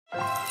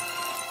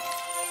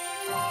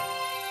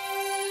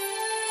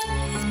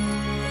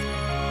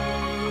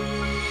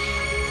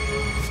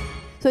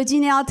所以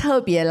今天要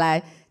特别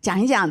来讲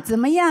一讲，怎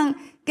么样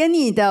跟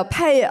你的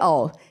配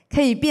偶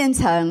可以变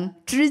成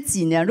知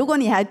己呢？如果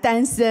你还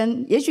单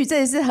身，也许这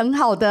也是很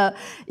好的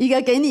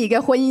给你一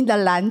个婚姻的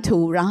蓝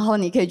图，然后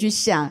你可以去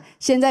想，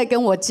现在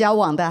跟我交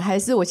往的，还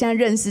是我现在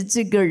认识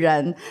这个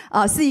人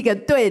是一个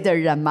对的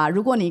人吗？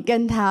如果你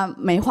跟他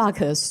没话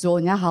可说，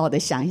你要好好的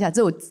想一下，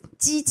这有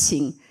激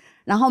情，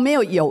然后没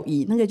有友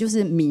谊，那个就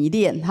是迷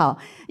恋哈。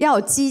要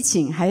有激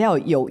情，还要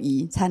有友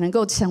谊，才能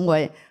够成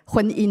为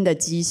婚姻的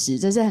基石，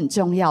这是很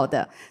重要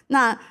的。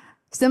那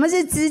什么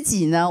是知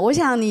己呢？我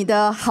想你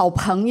的好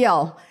朋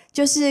友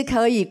就是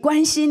可以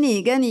关心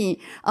你，跟你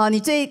你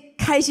最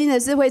开心的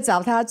事会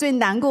找他，最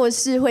难过的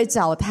事会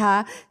找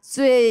他，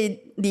最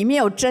里面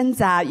有挣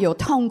扎有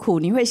痛苦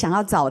你会想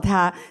要找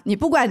他，你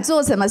不管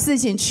做什么事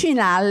情去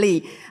哪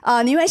里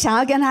你会想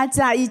要跟他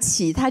在一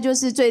起，他就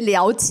是最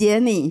了解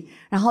你，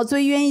然后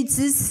最愿意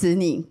支持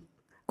你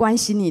关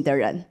心你的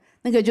人，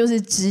那个就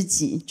是知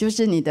己，就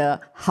是你的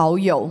好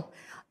友。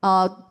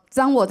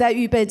当我在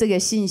预备这个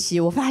信息，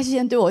我发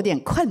现对我有点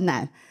困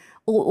难，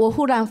我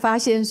忽然发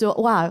现说，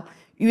哇，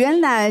原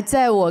来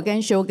在我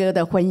跟修哥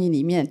的婚姻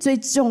里面，最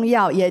重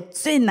要也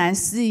最难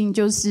适应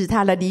就是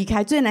他的离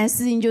开，最难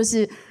适应就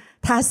是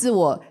他是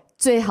我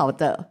最好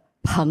的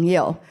朋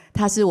友，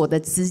他是我的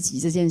知己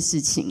这件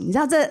事情，你知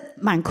道这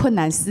蛮困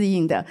难适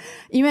应的，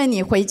因为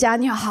你回家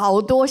你有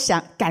好多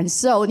感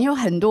受，你有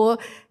很多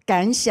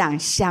感想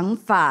想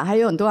法，还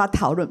有很多要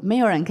讨论，没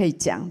有人可以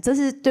讲，这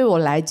是对我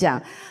来讲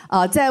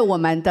在我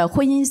们的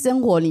婚姻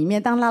生活里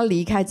面，当他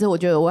离开之后，我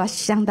觉得我要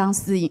相当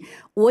适应，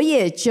我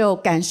也就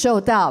感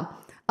受到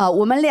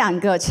我们两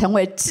个成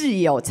为挚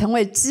友，成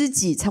为知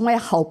己，成为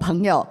好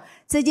朋友，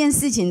这件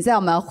事情在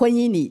我们婚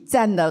姻里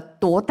占了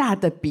多大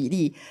的比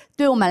例，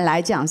对我们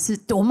来讲是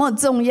多么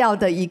重要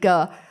的一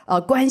个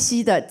关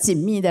系的紧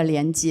密的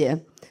连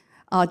接。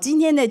今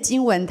天的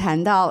经文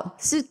谈到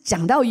是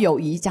讲到友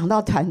谊，讲到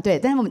团队，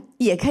但是我们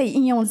也可以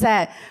应用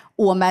在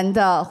我们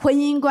的婚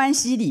姻关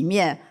系里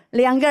面，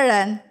两个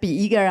人比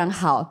一个人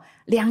好，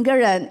一个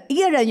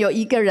人有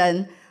一个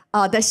人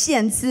的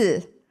限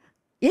制，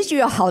也许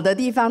有好的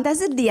地方，但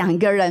是两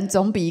个人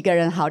总比一个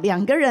人好，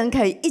两个人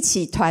可以一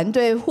起团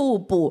队互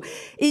补，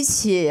一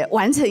起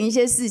完成一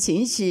些事情，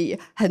一起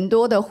很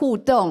多的互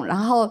动，然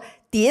后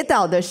跌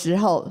倒的时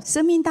候，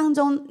生命当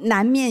中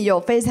难免有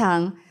非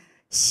常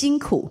辛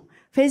苦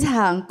非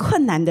常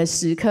困难的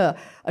时刻，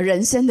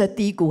人生的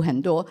低谷很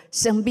多，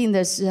生病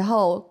的时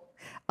候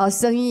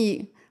生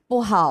意不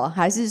好，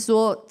还是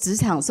说职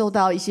场受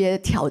到一些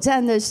挑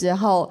战的时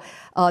候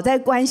在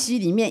关系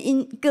里面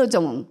各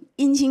种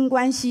姻亲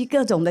关系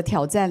各种的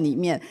挑战里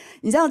面，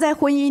你知道在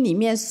婚姻里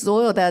面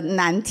所有的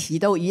难题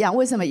都一样，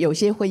为什么有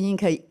些婚姻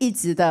可以一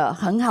直的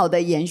很好的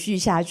延续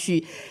下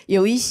去，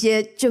有一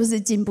些就是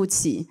经不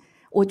起，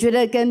我觉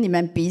得跟你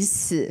们彼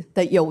此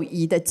的友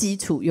谊的基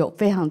础有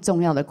非常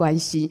重要的关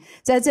系。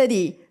在这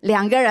里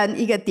两个人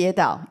一个跌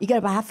倒，一个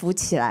人把他扶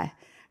起来，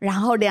然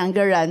后两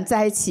个人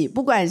在一起，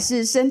不管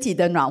是身体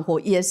的暖和，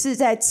也是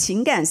在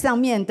情感上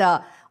面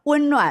的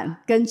温暖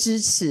跟支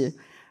持。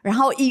然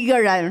后一个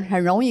人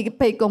很容易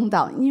被攻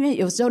倒，因为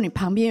有时候你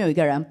旁边有一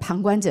个人旁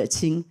观者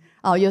清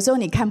有时候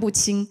你看不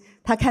清，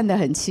他看得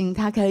很清，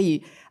他可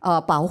以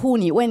保护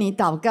你，为你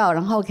祷告，然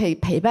后可以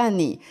陪伴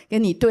你，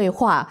跟你对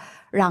话，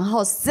然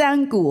后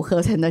三股合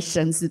成的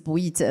绳子不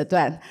易折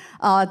断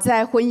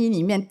在婚姻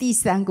里面第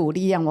三股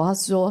力量，我要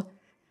说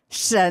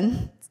神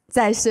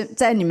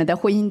在你们的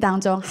婚姻当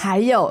中，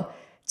还有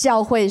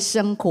教会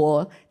生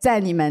活在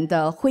你们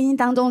的婚姻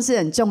当中是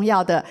很重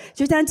要的，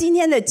就像今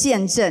天的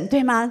见证，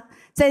对吗？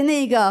在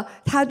那个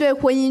他对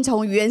婚姻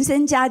从原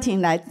生家庭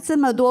来这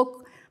么多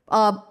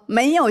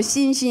没有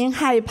信心、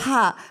害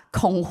怕、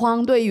恐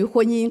慌，对于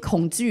婚姻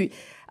恐惧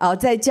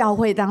在教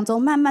会当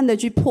中慢慢的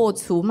去破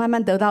除，慢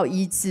慢得到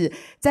医治，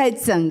在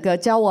整个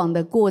交往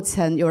的过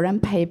程有人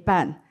陪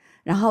伴，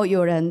然后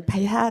有人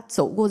陪他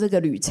走过这个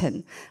旅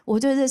程，我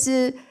觉得这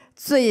是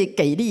最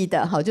给力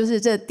的就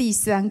是这第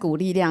三股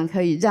力量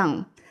可以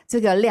让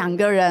这个两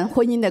个人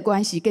婚姻的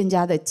关系更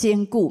加的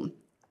坚固。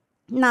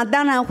那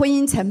当然婚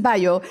姻成败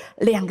有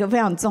两个非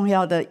常重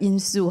要的因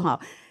素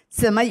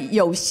怎么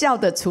有效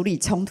的处理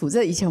冲突，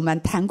这以前我们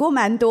谈过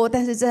蛮多，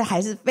但是这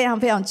还是非常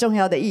非常重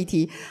要的议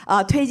题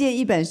推荐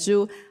一本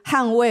书《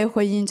捍卫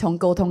婚姻从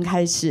沟通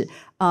开始》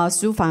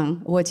书房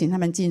我请他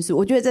们进书，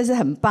我觉得这是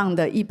很棒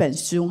的一本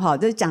书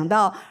这讲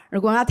到如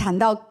果要谈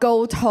到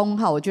沟通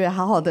我觉得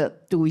好好的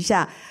读一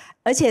下，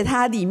而且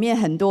它里面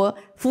很多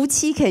夫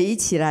妻可以一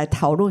起来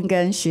讨论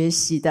跟学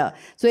习的，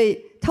所以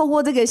透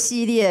过这个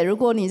系列，如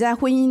果你在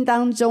婚姻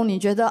当中你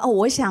觉得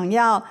我想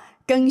要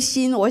更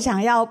新，我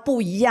想要不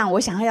一样，我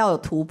想要有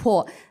突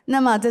破，那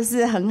么这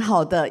是很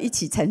好的一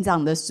起成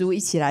长的书，一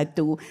起来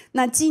读。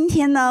那今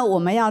天呢，我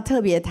们要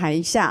特别谈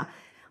一下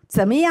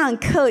怎么样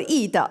刻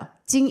意的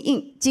经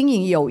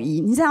营友谊。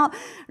你知道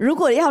如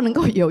果要能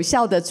够有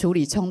效的处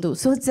理冲突，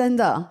说真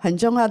的很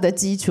重要的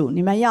基础，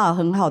你们要有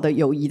很好的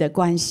友谊的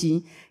关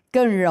系，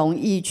更容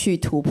易去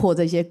突破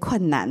这些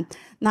困难。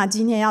那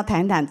今天要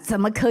谈谈怎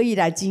么可以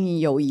来经营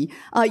友谊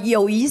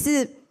友谊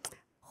是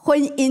婚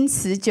姻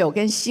持久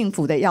跟幸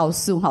福的要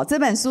素。这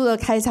本书的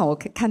开场我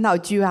看到一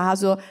句话，他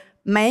说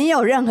没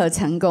有任何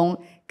成功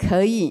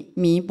可以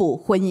弥补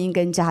婚姻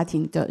跟家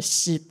庭的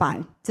失败。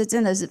这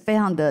真的是非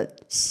常的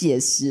写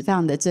实，非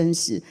常的真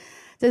实，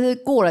这是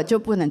过了就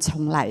不能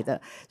重来的。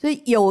所以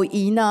友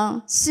谊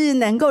呢，是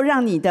能够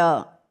让你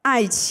的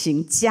爱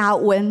情加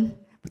温，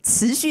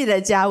持续的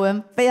加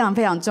温，非常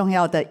非常重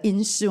要的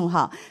因素。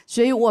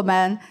所以我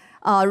们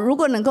如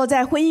果能够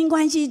在婚姻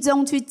关系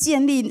中去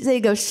建立这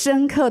个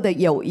深刻的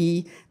友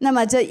谊，那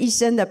么这一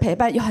生的陪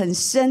伴有很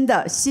深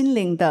的心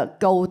灵的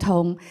沟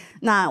通。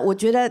那我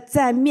觉得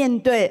在面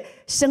对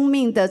生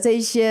命的这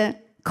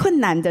些困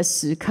难的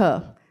时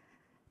刻，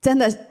真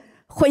的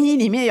婚姻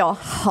里面有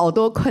好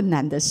多困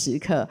难的时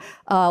刻。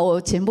我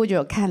前不久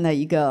有看了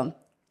一个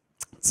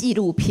纪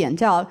录片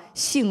叫《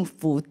幸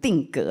福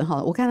定格》，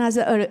我看他是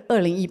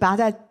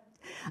2018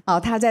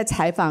他在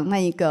采访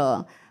那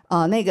个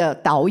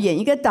导演，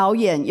一个导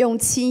演用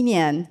7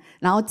年，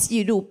然后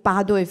记录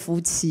8对夫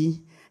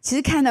妻，其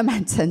实看得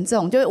蛮沉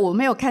重。就是我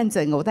没有看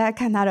整个，我大概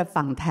看他的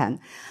访谈。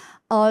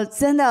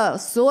真的，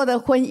所有的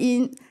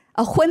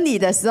婚礼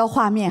的时候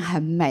画面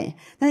很美，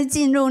但是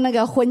进入那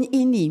个婚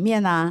姻里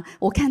面啊，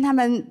我看他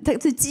们这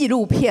是纪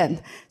录片，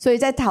所以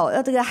在讨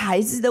论这个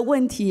孩子的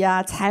问题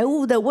啊、财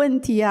务的问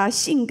题啊、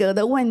性格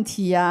的问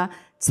题啊，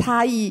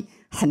差异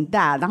很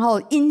大，然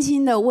后姻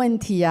亲的问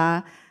题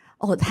啊。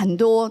很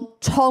多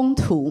冲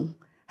突，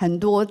很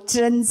多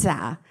挣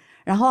扎，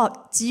然后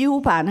几乎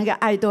把那个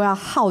爱都要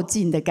耗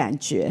尽的感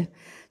觉。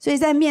所以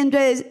在面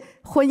对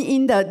婚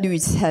姻的旅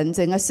程，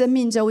整个生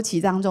命周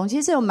期当中，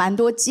其实有蛮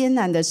多艰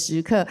难的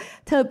时刻，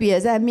特别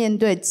在面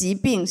对疾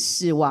病、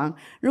死亡。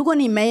如果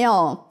你没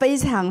有非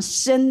常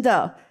深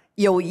的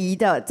友谊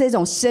的这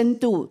种深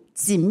度、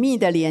紧密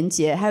的连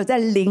结，还有在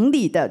灵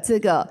里的这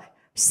个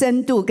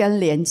深度跟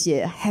连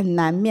结，很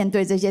难面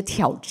对这些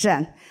挑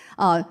战。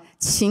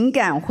情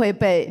感会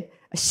被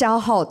消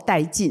耗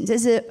殆尽，这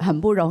是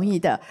很不容易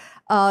的。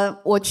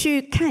我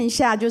去看一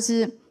下，就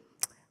是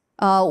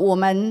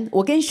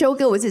我跟修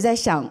哥，我一直在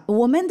想，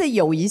我们的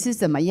友谊是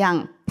怎么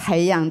样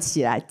培养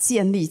起来、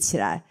建立起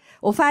来。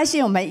我发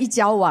现我们一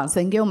交往，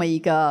神给我们一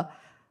个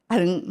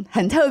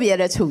很特别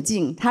的处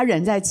境，他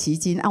人在旗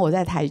津，我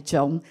在台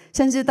中，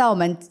甚至到我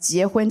们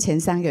结婚前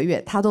3个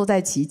月，他都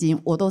在旗津，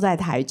我都在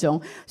台中，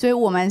所以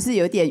我们是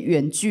有点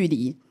远距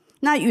离。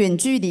那远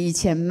距离以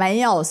前没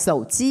有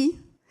手机，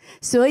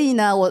所以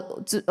呢，我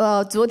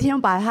昨天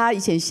把他以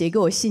前写给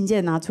我信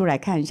件拿出来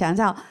看一下，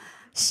像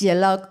写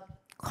了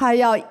快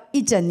要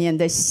1整年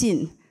的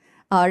信，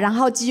然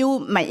后几乎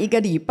每一个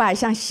礼拜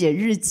像写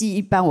日记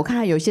一般，我看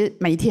他有些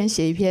每天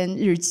写一篇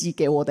日记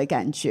给我的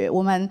感觉。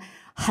我们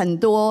很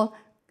多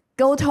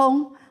沟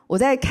通，我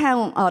在看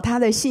他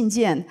的信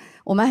件，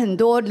我们很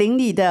多灵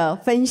里的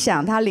分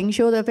享，他灵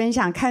修的分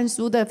享、看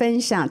书的分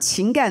享、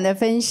情感的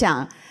分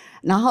享。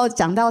然后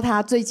讲到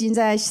他最近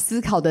在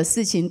思考的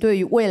事情，对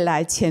于未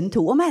来前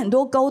途，我们很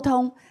多沟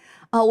通，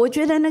我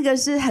觉得那个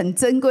是很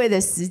珍贵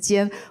的时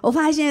间。我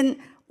发现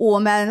我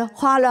们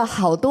花了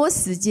好多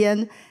时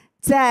间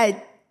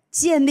在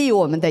建立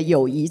我们的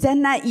友谊，在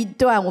那一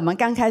段我们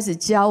刚开始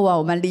交往，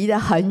我们离得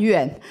很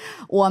远，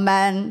我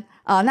们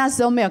那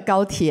时候没有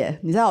高铁，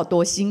你知道有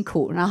多辛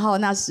苦，然后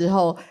那时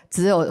候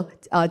只有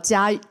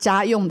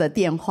家用的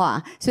电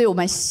话，所以我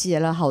们写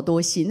了好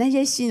多信，那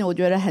些信我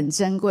觉得很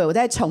珍贵。我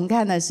在重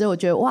看的时候，我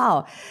觉得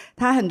哇，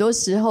他很多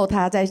时候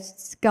他在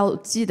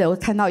记得我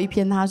看到一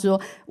篇，他说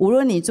无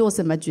论你做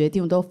什么决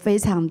定，我都非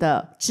常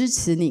的支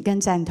持你跟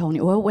赞同你，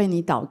我会为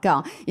你祷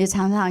告，也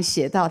常常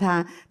写到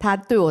他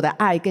对我的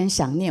爱跟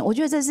想念。我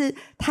觉得这是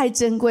太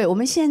珍贵，我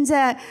们现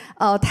在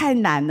太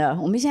难了，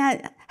我们现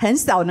在很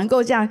少能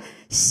够这样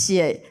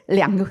写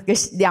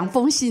2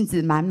封信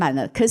纸满满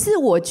的。可是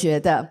我觉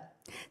得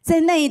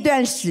在那一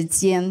段时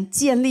间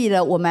建立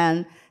了我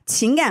们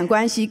情感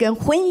关系跟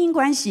婚姻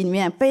关系里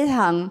面非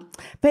常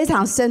非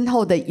常深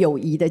厚的友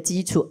谊的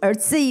基础，而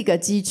这一个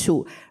基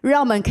础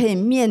让我们可以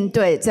面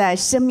对在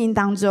生命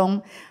当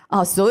中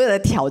所有的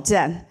挑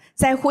战，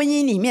在婚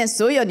姻里面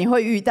所有你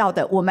会遇到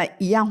的，我们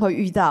一样会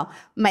遇到，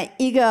每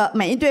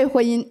一对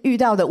婚姻遇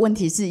到的问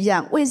题是一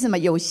样。为什么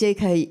有些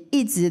可以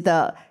一直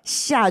的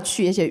下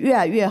去，而且越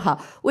来越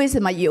好？为什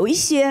么有一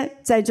些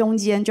在中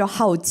间就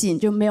耗尽，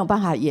就没有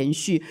办法延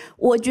续？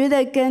我觉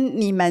得跟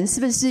你们是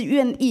不是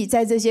愿意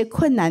在这些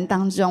困难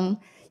当中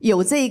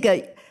有这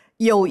个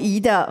友谊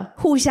的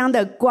互相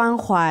的关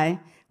怀、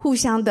互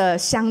相的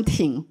相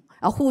挺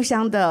互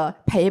相的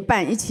陪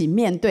伴，一起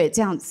面对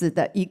这样子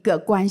的一个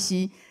关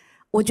系，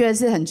我觉得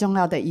是很重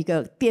要的一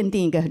个奠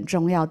定一个很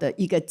重要的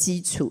一个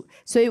基础。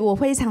所以我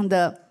非常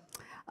的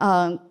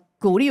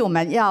鼓励我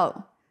们要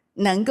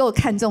能够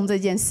看重这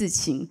件事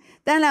情。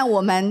当然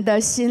我们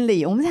的心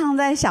里，我们常常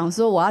在想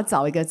说我要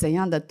找一个怎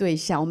样的对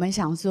象，我们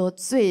想说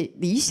最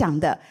理想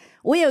的，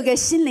我有一个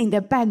心灵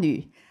的伴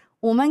侣，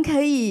我们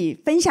可以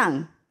分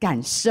享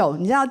感受。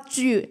你知道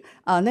据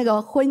那个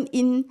婚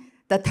姻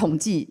的统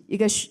计，一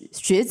个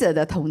学者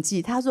的统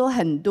计，他说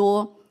很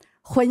多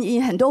婚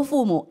姻，很多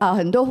父母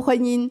很多婚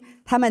姻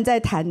他们在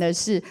谈的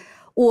是，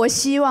我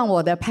希望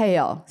我的配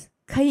偶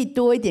可以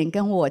多一点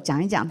跟我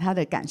讲一讲他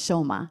的感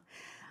受吗？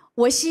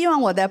我希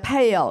望我的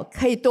配偶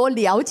可以多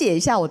了解一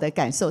下我的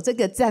感受，这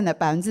个占了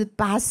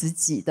80%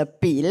几的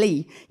比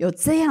例，有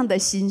这样的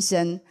心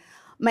声。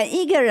每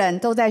一个人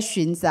都在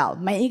寻找，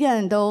每一个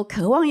人都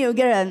渴望有一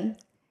个人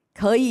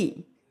可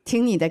以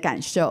听你的感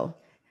受，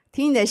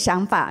听你的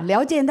想法，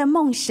了解你的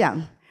梦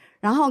想，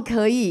然后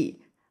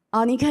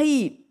你可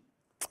以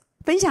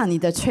分享你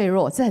的脆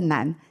弱，这很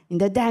难，你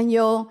的担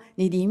忧，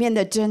你里面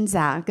的挣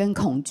扎跟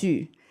恐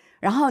惧，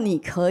然后你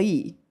可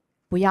以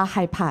不要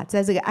害怕，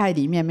在这个爱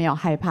里面没有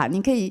害怕，你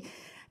可以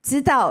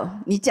知道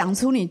你讲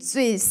出你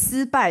最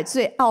失败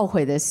最懊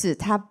悔的事，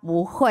他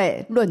不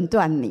会论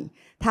断你，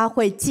他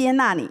会接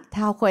纳你，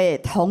他会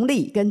同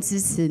理跟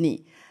支持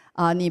你，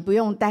你不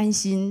用担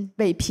心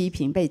被批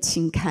评被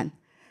轻看。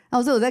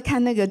然后我在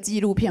看那个纪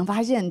录片，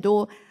发现很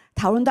多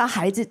讨论到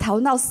孩子，讨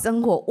论到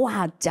生活，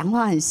哇，讲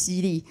话很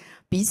犀利，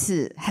彼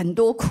此很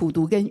多苦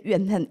毒跟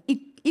怨恨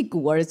一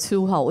股而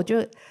出，我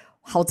觉得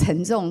好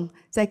沉重。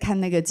在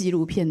看那个纪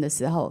录片的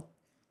时候，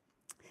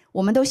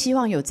我们都希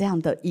望有这样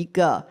的一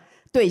个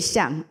对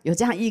象，有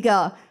这样一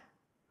个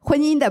婚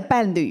姻的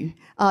伴侣。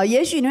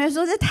也许你会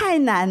说这太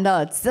难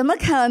了，怎么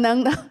可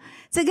能呢？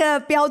这个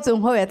标准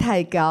会不会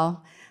太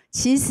高？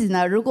其实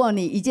呢，如果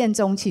你一见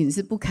钟情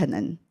是不可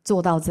能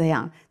做到这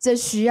样，这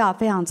需要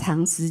非常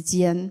长时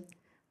间，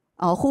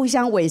互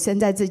相委身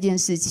在这件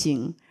事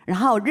情，然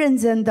后认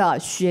真的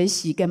学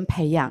习跟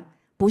培养，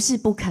不是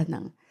不可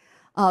能。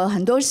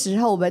很多时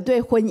候我们对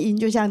婚姻，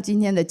就像今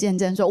天的见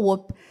证说，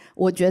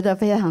我觉得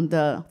非常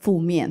的负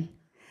面，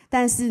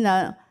但是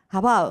呢，好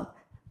不好？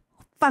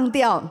放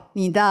掉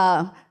你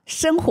的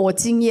生活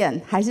经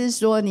验，还是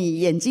说你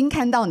眼睛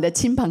看到你的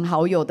亲朋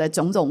好友的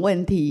种种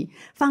问题，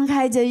放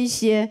开这一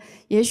些，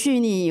也许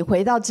你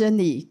回到真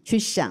理去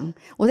想。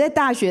我在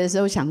大学的时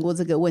候想过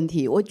这个问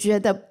题，我觉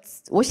得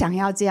我想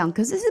要这样，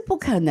可是是不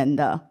可能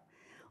的。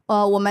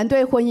我们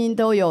对婚姻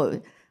都有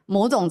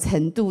某种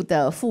程度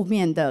的负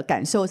面的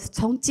感受，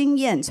从经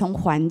验，从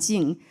环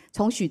境，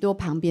从许多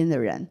旁边的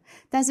人。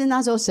但是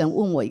那时候神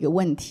问我一个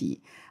问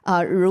题，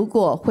如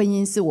果婚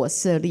姻是我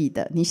设立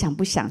的，你想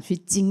不想去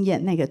经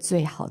验那个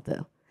最好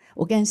的？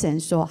我跟神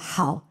说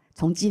好，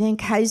从今天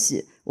开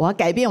始我要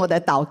改变我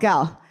的祷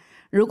告。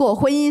如果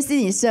婚姻是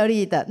你设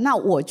立的，那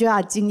我就要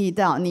经历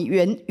到你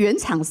原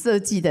厂设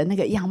计的那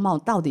个样貌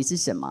到底是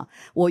什么。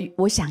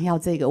我想要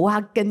这个，我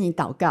要跟你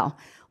祷告。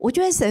我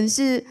觉得神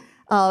是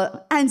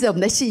按着我们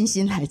的信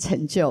心来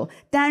成就，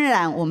当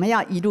然我们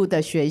要一路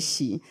的学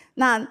习。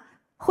那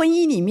婚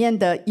姻里面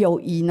的友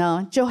谊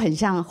呢，就很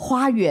像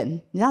花园，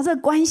你知道这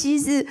个关系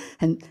是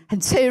很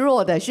脆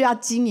弱的，需要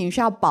经营，需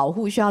要保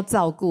护，需要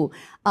照顾。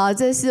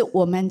这是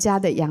我们家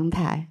的阳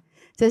台，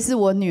这是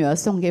我女儿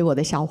送给我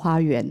的小花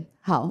园。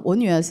好，我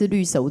女儿是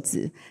绿手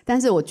指，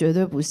但是我绝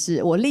对不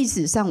是。我历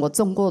史上我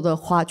种过的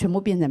花全部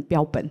变成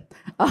标本，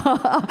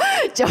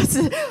就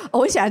是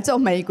我喜欢种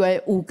玫瑰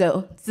，5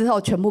个之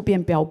后全部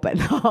变标本。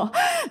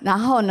然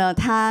后呢，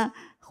她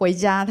回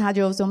家她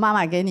就说：“妈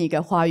妈，给你一个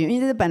花园。”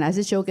因为这本来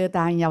是修哥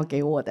答应要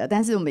给我的，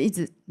但是我们一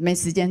直没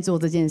时间做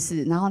这件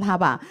事。然后她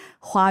把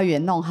花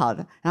园弄好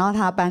了，然后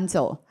她搬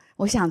走。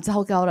我想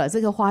糟糕了，这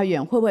个花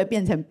园会不会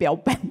变成标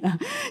本呢？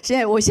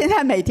我现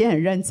在每天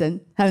很认真，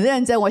很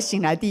认真。我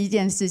醒来第一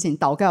件事情，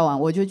祷告完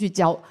我就去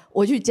浇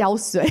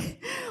水。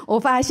我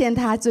发现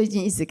它最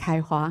近一直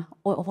开花，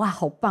哇，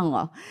好棒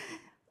哦！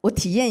我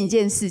体验一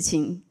件事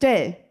情，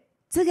对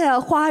这个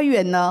花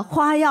园呢，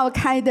花要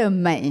开得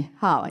美，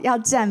好，要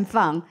绽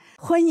放。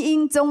婚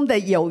姻中的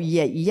友谊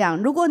也一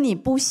样，如果你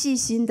不细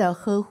心的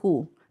呵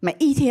护，每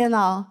一天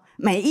哦，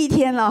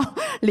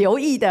留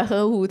意的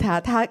呵护它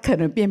可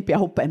能变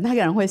标本，那个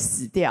人会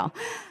死掉。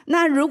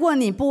那如果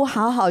你不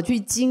好好去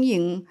经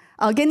营，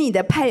跟你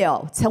的配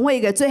偶成为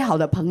一个最好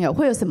的朋友，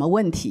会有什么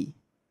问题？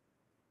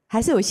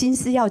还是有心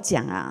事要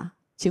讲啊？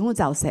请问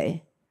找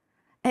谁？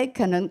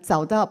可能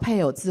找到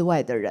配偶之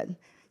外的人。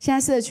现在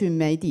社群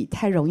媒体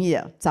太容易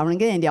了，找人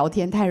跟你聊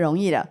天太容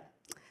易了。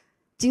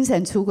精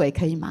神出轨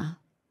可以吗？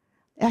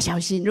要小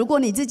心，如果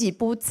你自己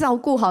不照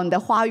顾好你的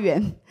花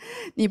园，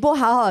你不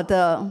好好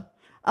的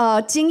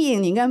经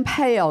营你跟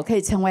配偶可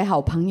以成为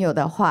好朋友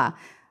的话，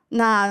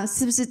那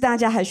是不是大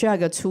家还需要一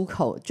个出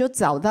口？就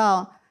找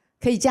到，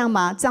可以这样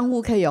吗？丈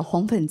夫可以有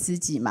红粉知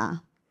己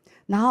吗？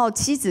然后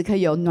妻子可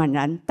以有暖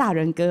男大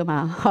人哥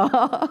吗？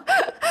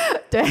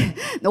对，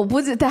我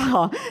不知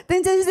道，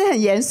但这是很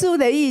严肃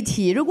的议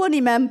题。如果你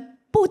们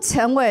不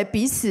成为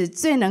彼此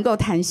最能够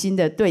谈心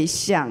的对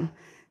象，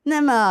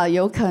那么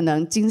有可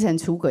能精神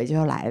出轨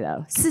就来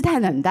了，试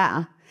探很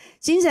大。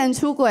精神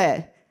出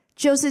轨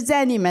就是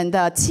在你们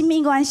的亲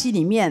密关系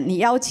里面，你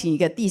邀请一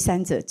个第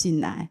三者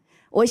进来。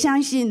我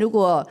相信，如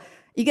果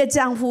一个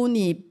丈夫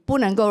你不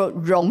能够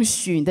容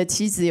许你的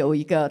妻子有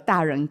一个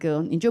大人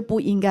哥，你就不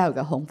应该有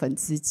个红粉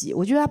知己。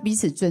我觉得要彼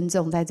此尊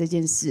重在这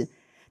件事。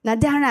那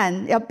当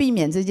然要避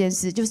免这件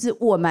事，就是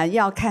我们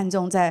要看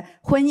重在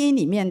婚姻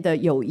里面的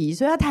友谊。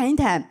所以要谈一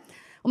谈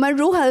我们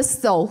如何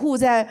守护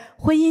在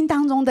婚姻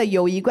当中的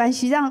友谊关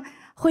系，让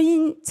婚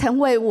姻成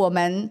为我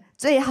们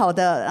最好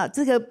的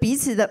这个彼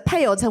此的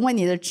配偶，成为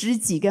你的知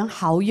己跟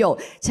好友，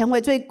成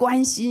为最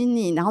关心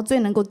你，然后最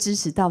能够支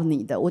持到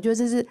你的。我觉得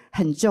这是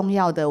很重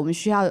要的，我们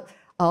需要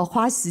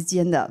花时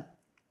间的。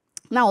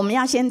那我们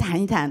要先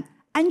谈一谈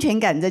安全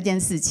感这件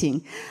事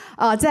情。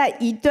在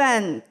一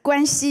段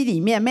关系里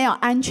面，没有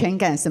安全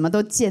感，什么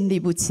都建立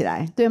不起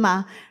来，对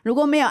吗？如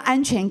果没有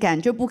安全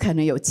感，就不可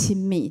能有亲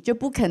密，就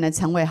不可能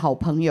成为好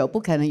朋友，不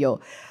可能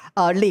有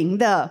灵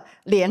的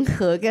联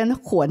合跟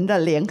魂的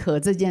联合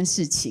这件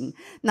事情。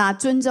那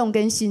尊重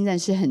跟信任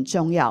是很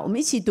重要。我们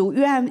一起读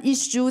约翰一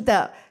书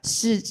的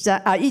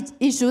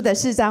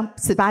4章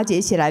18节，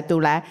一起来读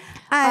来。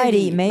爱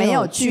里没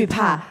有惧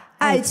怕，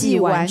爱既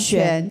完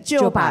全，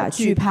就把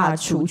惧怕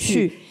除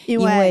去，因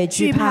为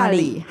惧怕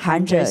里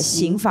含着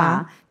刑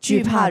罚，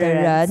惧怕的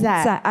人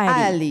在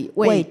爱里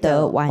未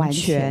得完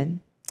全。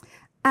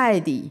爱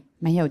里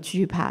没有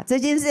惧怕，这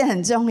件事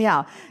很重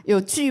要。有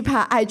惧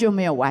怕，爱就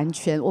没有完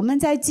全。我们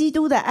在基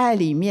督的爱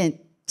里面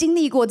经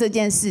历过这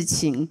件事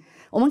情，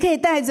我们可以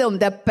带着我们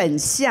的本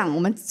相，我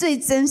们最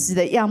真实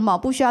的样貌，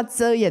不需要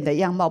遮掩的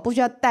样貌，不需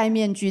要戴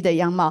面具的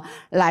样貌，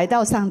来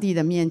到上帝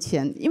的面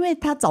前，因为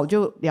他早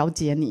就了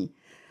解你。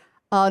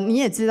你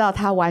也知道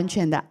他完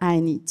全的爱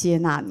你，接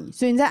纳你，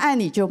所以你在爱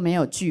里就没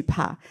有惧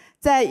怕。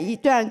在一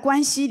段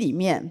关系里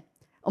面，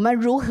我们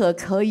如何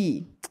可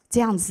以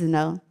这样子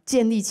呢？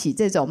建立起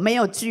这种没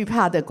有惧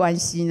怕的关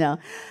系呢？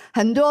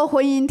很多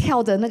婚姻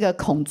跳着那个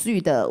恐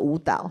惧的舞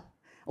蹈，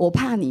我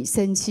怕你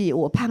生气，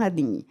我怕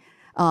你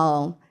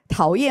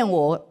讨厌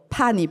我，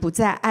怕你不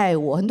再爱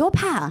我，很多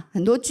怕，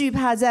很多惧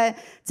怕在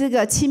这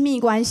个亲密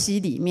关系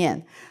里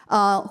面。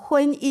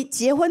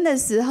结婚的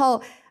时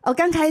候，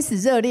刚开始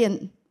热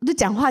恋，就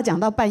讲话讲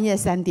到半夜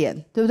3点，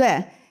对不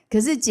对？可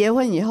是结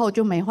婚以后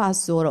就没话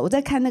说了。我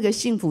在看那个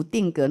幸福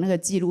定格那个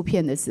纪录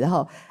片的时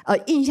候，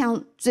印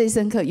象最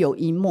深刻有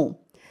一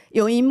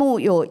幕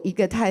有一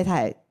个太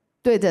太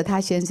对着她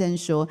先生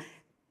说：“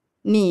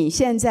你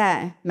现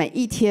在每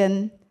一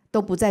天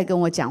都不再跟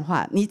我讲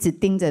话，你只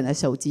盯着你的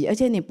手机，而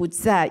且你不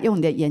再用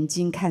你的眼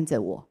睛看着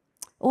我。”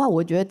哇，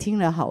我觉得听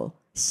了好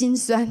心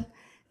酸，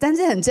但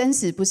是很真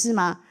实，不是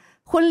吗？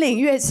婚龄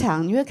越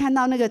长，你会看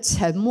到那个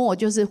沉默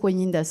就是婚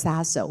姻的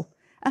杀手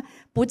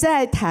不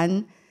再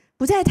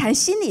谈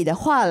心里的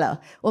话了，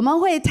我们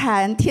会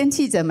谈天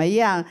气怎么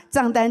样，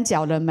账单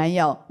缴了没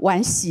有，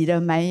碗洗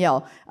了没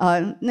有，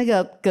那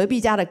个隔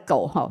壁家的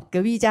狗隔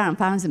壁家人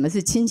发生什么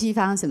事，亲戚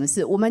发生什么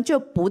事，我们就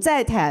不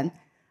再谈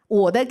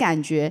我的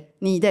感觉，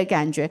你的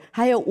感觉，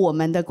还有我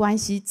们的关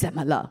系怎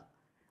么了，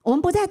我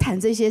们不再谈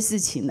这些事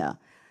情了。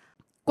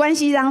关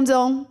系当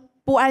中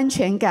不安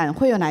全感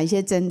会有哪一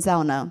些征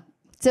兆呢？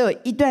只有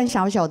一段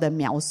小小的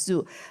描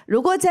述。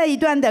如果在一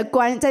段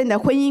在你的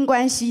婚姻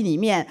关系里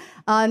面，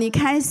你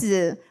开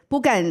始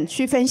不敢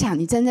去分享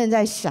你真正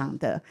在想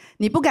的，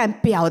你不敢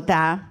表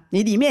达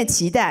你里面的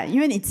期待，因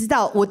为你知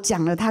道我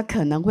讲了他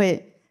可能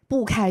会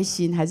不开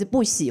心还是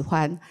不喜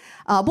欢，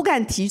不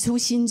敢提出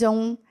心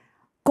中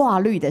挂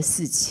虑的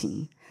事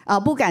情，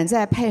不敢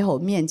在配偶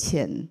面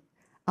前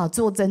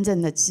做真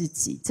正的自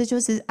己，这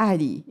就是爱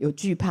里有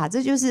惧怕，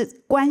这就是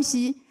关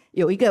系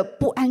有一个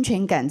不安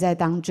全感在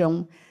当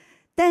中。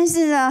但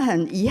是呢，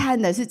很遗憾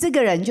的是，这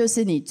个人就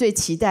是你最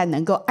期待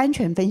能够安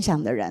全分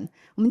享的人。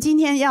我们今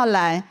天要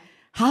来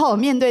好好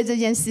面对这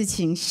件事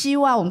情，希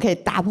望我们可以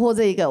打破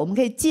这个，我们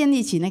可以建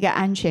立起那个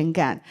安全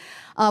感。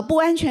不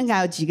安全感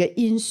有几个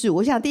因素，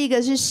我想第一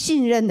个是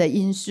信任的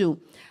因素，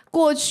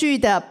过去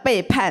的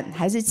背叛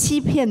还是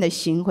欺骗的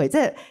行为，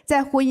这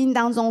在婚姻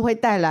当中会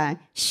带来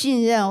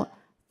信任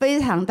非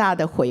常大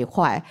的毁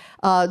坏。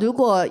如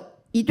果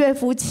一对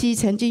夫妻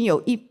曾经有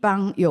一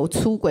方有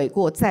出轨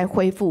过再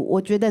恢复，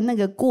我觉得那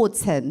个过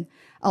程，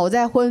我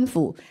在婚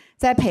辅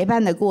在陪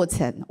伴的过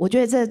程，我觉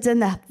得这真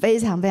的非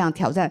常非常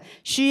挑战，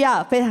需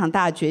要非常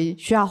大的决心，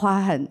需要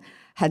花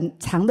很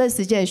长的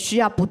时间，需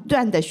要不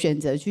断的选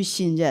择去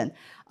信任。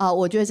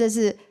我觉得这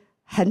是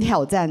很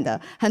挑战的。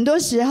很多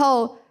时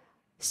候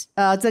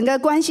整个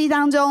关系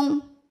当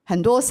中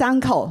很多伤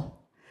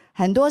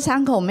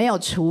口没有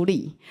处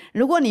理，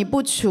如果你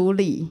不处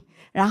理，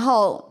然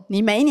后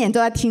你每一年都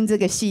在听这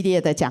个系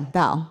列的讲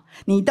道，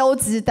你都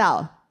知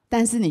道，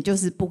但是你就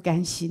是不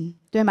甘心，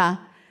对吗？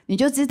你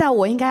就知道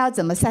我应该要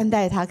怎么善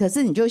待他，可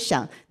是你就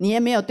想，你也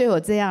没有对我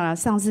这样啊，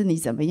上次你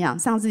怎么样，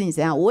上次你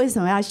怎样，我为什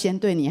么要先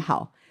对你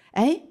好？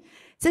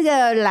这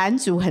个拦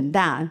阻很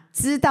大，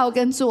知道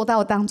跟做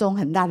到当中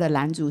很大的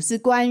拦阻是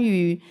关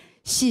于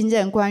信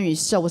任，关于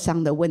受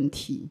伤的问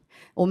题。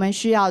我们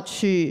需要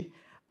去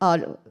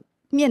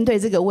面对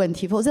这个问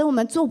题，否则我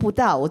们做不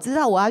到。我知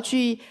道我要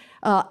去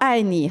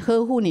爱你、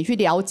呵护你、去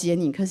了解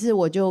你，可是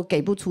我就给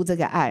不出这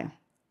个爱。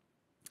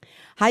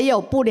还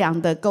有不良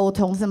的沟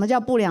通。什么叫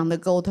不良的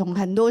沟通？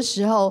很多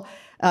时候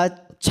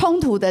冲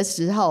突的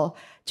时候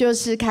就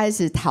是开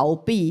始逃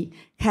避，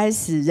开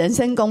始人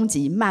身攻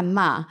击、谩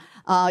骂，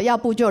要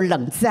不就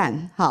冷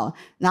战，好，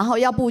然后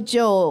要不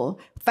就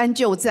翻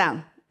旧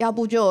账，要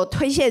不就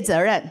推卸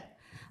责任，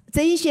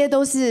这一些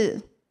都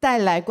是带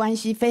来关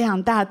系非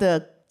常大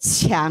的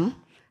墙，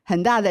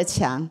很大的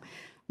墙。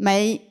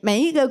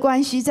每一个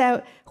关系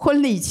在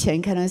婚礼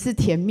前可能是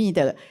甜蜜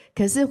的，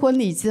可是婚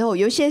礼之后，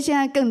有些现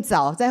在更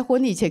早，在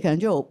婚礼前可能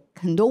就有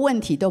很多问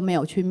题都没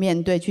有去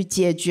面对、去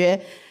解决，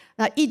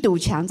那一堵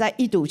墙再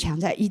一堵墙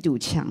再一堵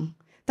墙。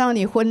到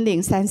你婚龄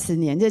30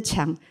年，这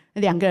墙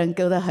2个人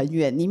隔得很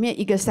远，里面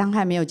一个伤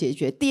害没有解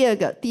决，第2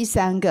个、第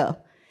3个，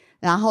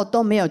然后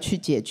都没有去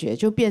解决，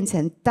就变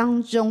成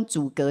当中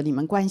阻隔你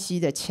们关系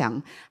的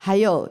墙，还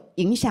有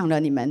影响了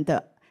你们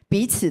的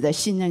彼此的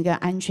信任跟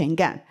安全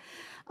感。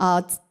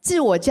自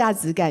我价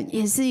值感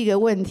也是一个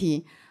问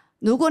题。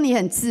如果你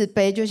很自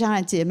卑，就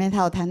像姐妹她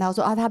有谈到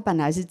说她本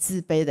来是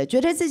自卑的，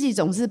觉得自己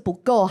总是不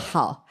够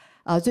好。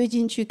最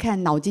近去看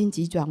《脑筋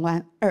急转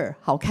弯2》，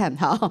好看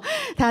哈。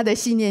她的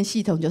信念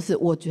系统就是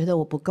我觉得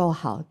我不够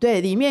好，对，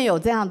里面有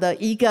这样的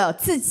一个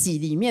自己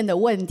里面的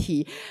问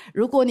题。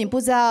如果你不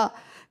知道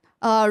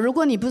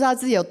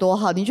自己有多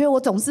好，你觉得我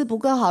总是不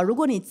够好，如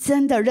果你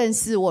真的认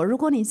识我，如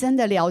果你真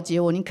的了解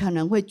我，你可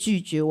能会拒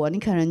绝我，你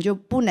可能就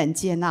不能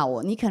接纳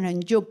我，你可能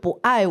就不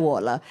爱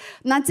我了。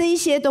那这一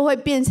些都会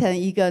变成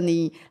一个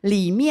你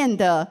里面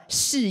的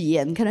誓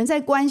言，可能在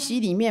关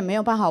系里面没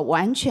有办法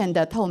完全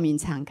的透明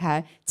敞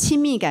开，亲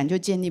密感就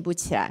建立不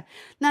起来。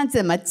那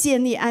怎么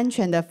建立安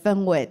全的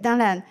氛围？当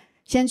然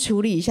先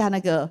处理一下那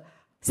个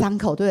伤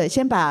口，对不对？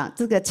先把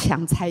这个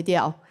墙拆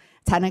掉，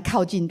才能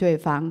靠近对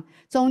方。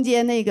中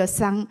间那个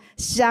伤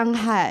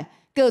害，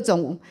各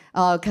种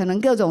可能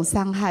各种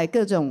伤害，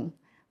各种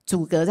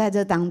阻隔在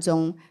这当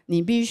中，你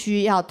必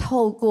须要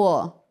透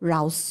过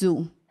饶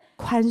恕、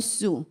宽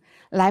恕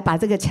来把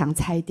这个墙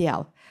拆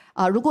掉。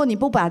如果你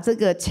不把这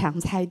个墙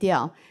拆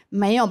掉，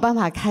没有办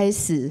法开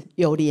始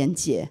有连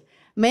结，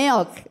没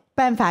有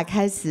办法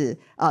开始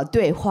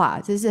对话，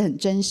这是很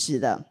真实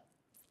的。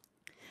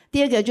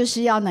第2个就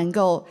是要能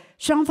够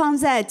双方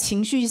在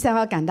情绪上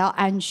要感到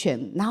安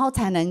全，然后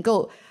才能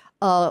够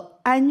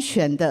安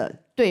全的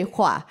对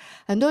话。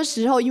很多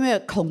时候因为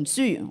恐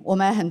惧，我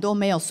们很多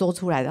没有说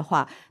出来的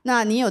话，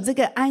那你有这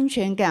个安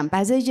全感，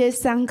把这些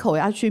伤口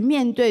要去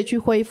面对，去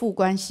恢复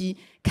关系，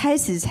开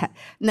始才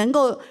能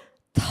够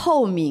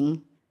透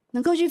明，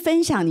能够去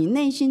分享你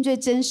内心最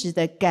真实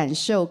的感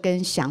受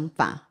跟想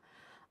法。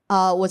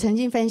我曾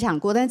经分享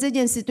过，但这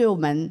件事对我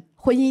们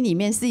婚姻里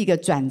面是一个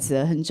转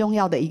折，很重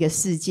要的一个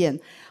事件。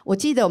我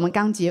记得我们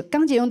刚结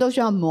婚都需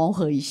要磨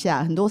合一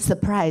下，很多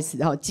surprise，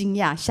 然后惊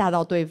讶吓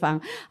到对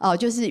方，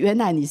就是原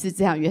来你是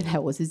这样，原来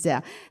我是这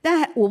样。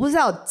但我不知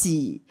道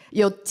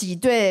有几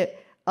对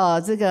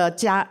这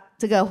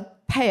个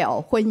配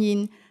偶婚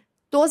姻，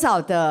多少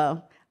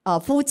的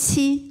夫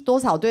妻，多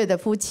少对的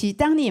夫妻，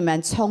当你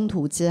们冲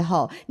突之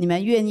后，你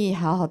们愿意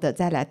好好的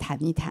再来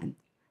谈一谈。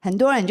很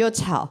多人就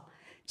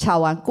吵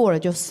完过了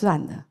就算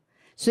了。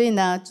所以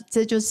呢，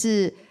这就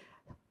是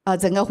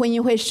整个婚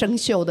姻会生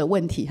锈的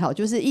问题，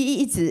就是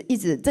一直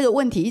这个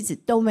问题一直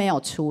都没有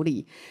处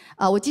理。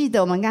我记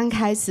得我们刚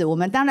开始，我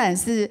们当然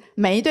是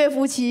每一对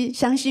夫妻，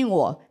相信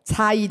我，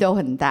差异都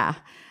很大，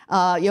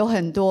有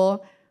很多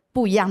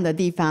不一样的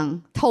地方。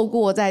透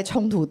过在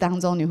冲突当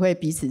中，你会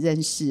彼此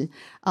认识。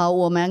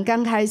我们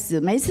刚开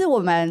始，每一次我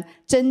们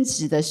争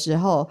执的时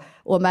候，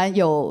我们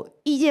有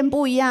意见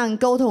不一样，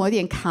沟通有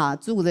点卡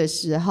住的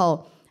时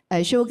候，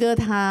修哥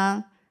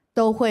他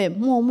都会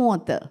默默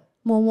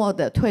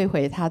的退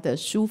回他的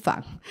书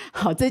房。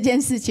好，这件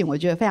事情我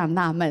觉得非常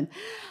纳闷。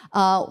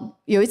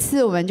有一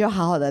次我们就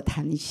好好的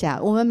谈一下，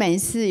我们每一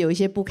次有一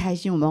些不开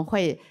心，我们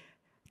会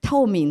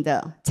透明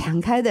的、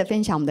敞开的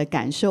分享我们的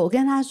感受。我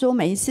跟他说，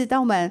每一次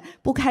当我们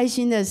不开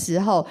心的时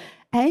候，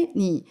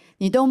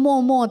你都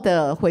默默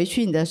的回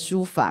去你的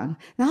书房，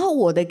然后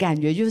我的感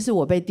觉就是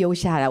我被丢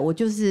下来，我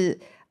就是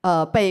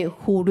被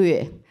忽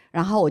略。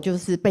然后我就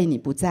是被你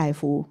不在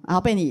乎，然后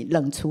被你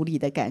冷处理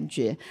的感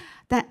觉。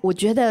但我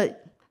觉得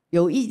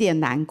有一点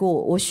难过，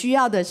我需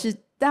要的是，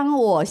当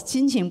我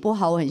心情不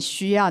好，我很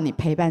需要你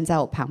陪伴在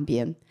我旁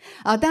边。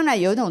当然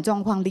有一种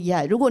状况例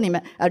外，如果你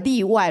们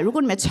例外，如果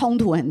你们冲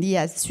突很厉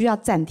害，需要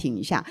暂停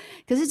一下。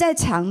可是，在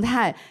常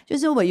态，就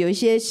是我有一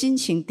些心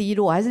情低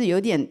落，还是有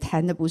点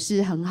谈的不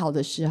是很好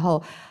的时候，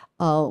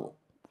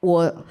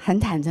我很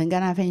坦诚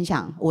跟他分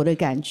享我的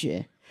感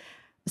觉。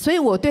所以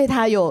我对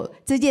他有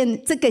这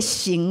个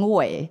行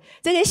为、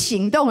这个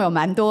行动有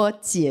蛮多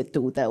解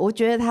读的。我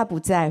觉得他不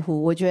在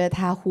乎，我觉得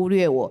他忽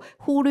略我。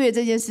忽略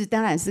这件事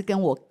当然是跟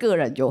我个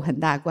人有很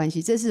大关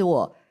系，这是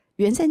我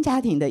原生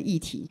家庭的议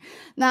题。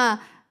那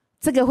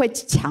这个会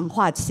强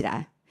化起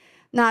来。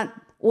那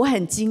我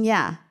很惊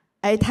讶，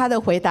他的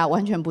回答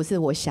完全不是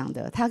我想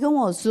的。他跟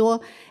我说，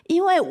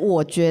因为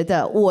我觉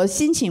得我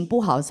心情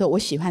不好的时候，我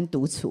喜欢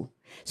独处。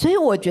所以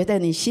我觉得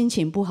你心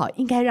情不好，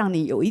应该让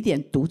你有一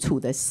点独处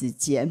的时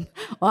间。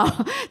哇，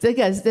这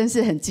个真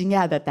是很惊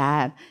讶的答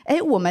案。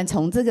我们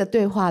从这个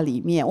对话里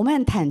面，我们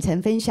很坦诚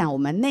分享我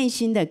们内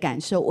心的感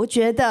受。我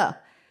觉得，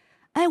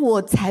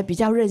我才比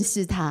较认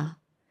识他，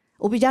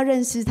我比较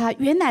认识他，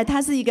原来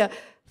他是一个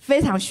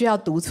非常需要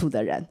独处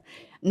的人。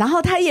然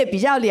后他也比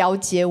较了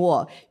解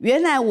我，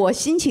原来我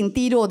心情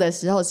低落的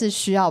时候是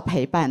需要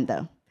陪伴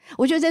的。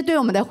我觉得这对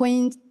我们的婚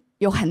姻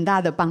有很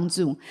大的帮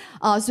助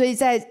所以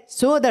在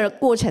所有的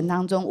过程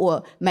当中，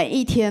我每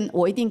一天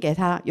我一定给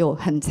他有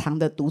很长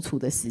的独处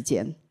的时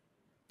间，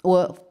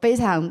我非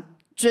常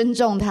尊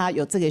重他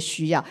有这个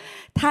需要，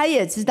他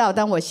也知道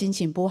当我心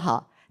情不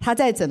好，他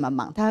再怎么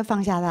忙，他会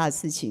放下他的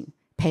事情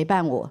陪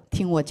伴我，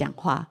听我讲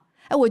话。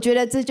我觉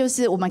得这就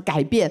是我们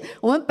改变，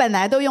我们本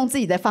来都用自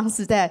己的方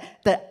式在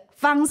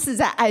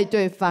爱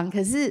对方，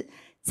可是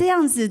这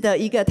样子的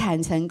一个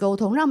坦诚沟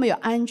通，让我们有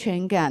安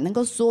全感，能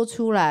够说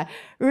出来，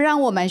让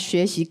我们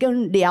学习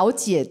更了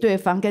解对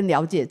方，更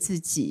了解自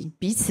己，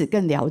彼此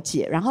更了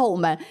解，然后我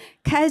们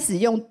开始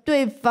用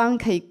对方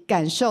可以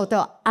感受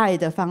到爱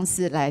的方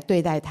式来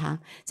对待他。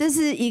这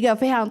是一个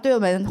非常对我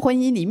们婚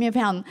姻里面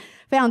非常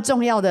非常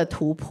重要的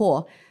突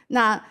破。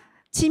那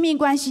亲密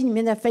关系里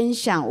面的分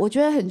享，我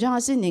觉得很重要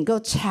的是能够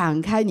敞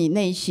开你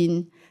内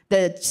心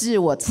的自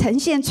我，呈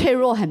现脆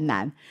弱很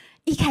难，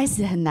一开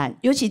始很难，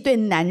尤其对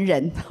男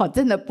人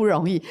真的不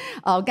容易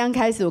刚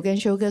开始我跟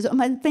修哥说，我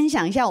们分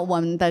享一下我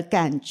们的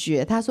感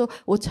觉，他说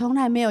我从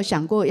来没有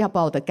想过要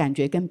把我的感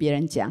觉跟别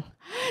人讲，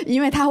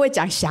因为他会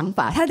讲想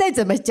法，他再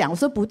怎么讲，我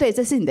说不对，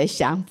这是你的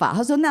想法，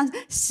他说那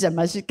什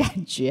么是感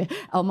觉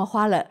我们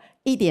花了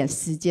一点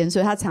时间，所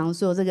以他常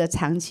说这个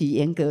长期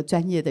严格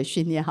专业的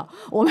训练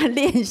我们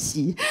练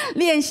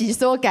习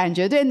说感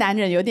觉对男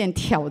人有点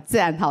挑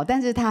战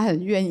但是他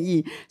很愿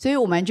意，所以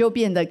我们就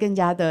变得更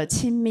加的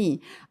亲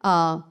密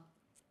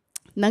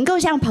能够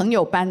像朋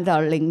友般的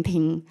聆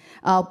听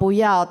不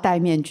要戴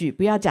面具，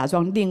不要假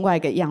装另外一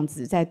个样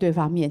子在对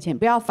方面前，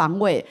不要防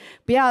卫，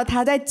不要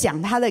他在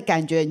讲他的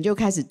感觉你就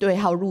开始对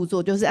号入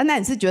座，就是那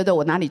你是觉得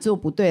我哪里做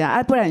不对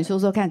不然你说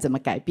说看怎么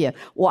改变。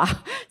哇，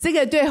这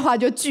个对话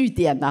就句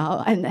点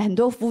了很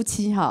多夫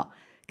妻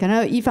可能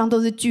有一方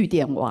都是句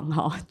点王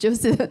就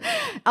是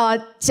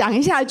讲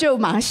一下就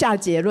马上下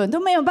结论，都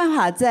没有办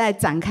法再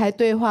展开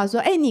对话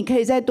说你可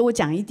以再多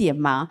讲一点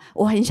吗？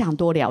我很想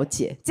多了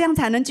解，这样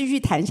才能继续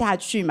谈下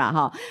去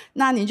嘛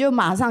那你就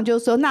马上就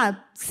说那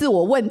是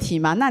我问题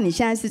吗？那你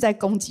现在是在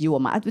攻击我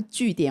吗？就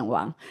句点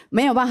王，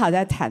没有办法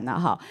再谈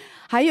了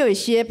还有一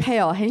些配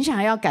偶很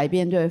想要改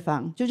变对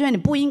方，就觉得你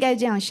不应该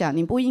这样想，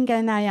你不应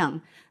该那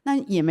样，那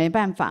也没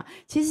办法。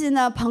其实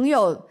呢，朋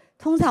友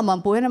通常我们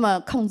不会那么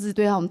控制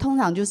对方，我们通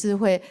常就是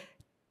会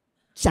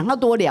想要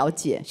多了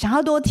解，想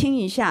要多听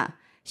一下，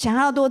想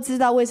要多知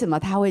道为什么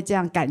他会这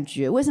样感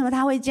觉，为什么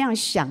他会这样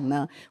想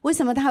呢？为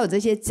什么他有这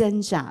些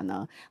挣扎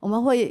呢？我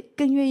们会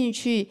更愿意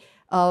去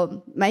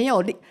没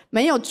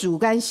有主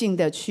观性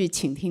的去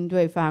倾听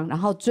对方，然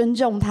后尊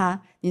重他。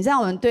你知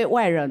道我们对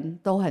外人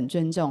都很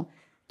尊重，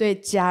对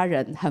家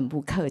人很不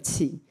客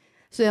气，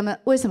所以我们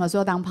为什么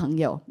说当朋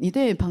友，你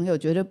对你朋友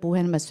绝对不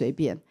会那么随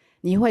便，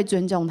你会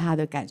尊重他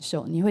的感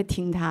受，你会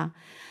听他。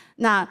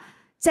那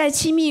在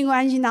亲密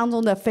关系当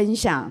中的分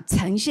享，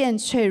呈现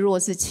脆弱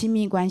是亲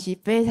密关系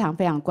非常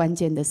非常关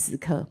键的时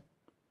刻，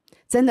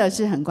真的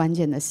是很关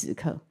键的时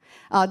刻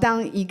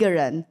当一个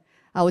人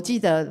我记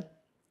得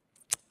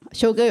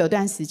修哥有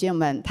段时间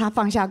他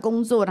放下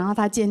工作，然后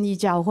他建立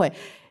教会，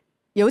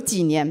有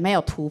几年没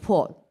有突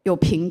破，有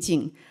瓶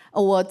颈。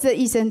我这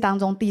一生当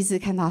中第一次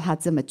看到他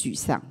这么沮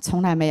丧，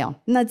从来没有。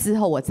那之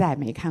后我再也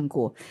没看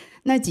过。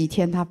那几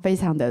天他非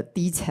常的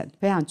低沉，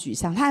非常沮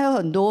丧，他有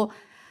很多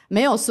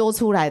没有说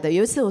出来的。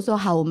有一次我说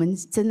好，我们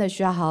真的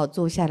需要好好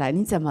坐下来，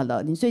你怎么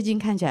了？你最近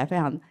看起来非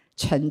常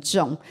沉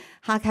重。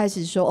他开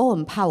始说我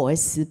很怕我会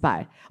失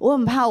败，我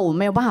很怕我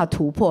没有办法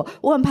突破，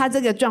我很怕这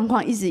个状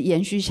况一直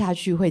延续下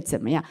去会怎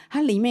么样。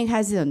他里面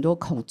开始很多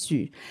恐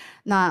惧。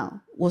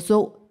那我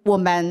说我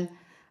们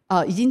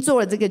已经做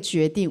了这个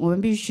决定，我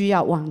们必须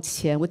要往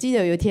前。我记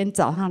得有一天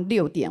早上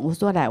6点，我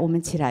说来，我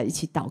们起来一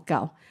起祷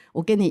告，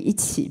我跟你一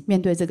起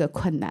面对这个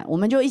困难，我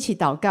们就一起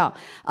祷告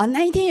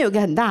那一天有个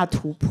很大的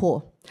突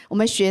破，我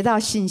们学到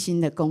信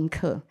心的功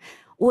课。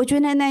我觉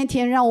得那一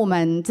天让我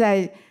们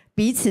在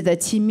彼此的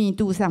亲密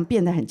度上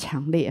变得很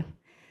强烈。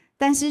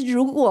但是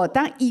如果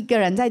当一个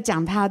人在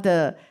讲他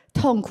的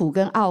痛苦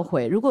跟懊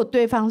悔，如果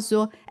对方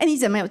说你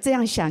怎么有这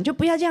样想，就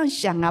不要这样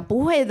想啊，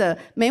不会的，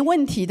没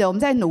问题的，我们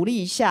再努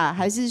力一下。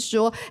还是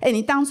说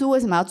你当初为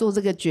什么要做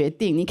这个决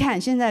定，你看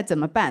现在怎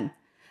么办，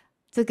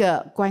这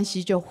个关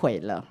系就毁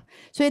了。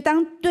所以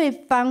当对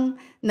方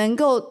能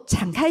够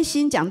敞开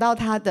心讲到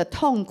他的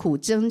痛苦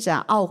挣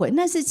扎懊悔，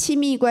那是亲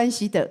密关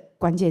系的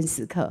关键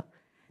时刻，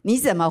你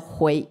怎么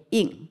回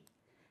应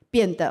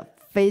变得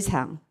非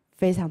常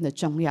非常的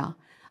重要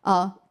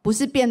不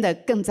是变得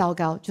更糟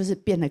糕，就是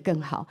变得更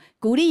好。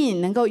鼓励你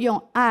能够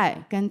用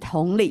爱跟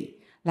同理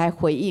来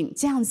回应，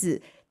这样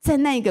子在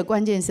那一个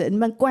关键时，你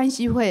们关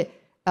系会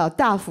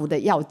大幅的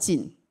要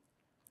进。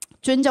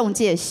尊重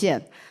界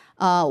限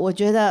我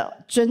觉得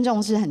尊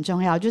重是很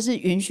重要，就是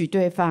允许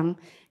对方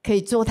可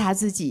以做他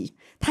自己，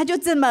他就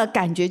这么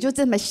感觉，就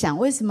这么想，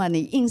为什么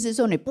你硬是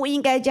说你不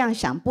应该这样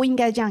想，不应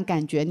该这样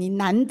感觉？你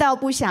难道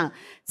不想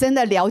真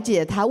的了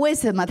解他，为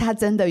什么他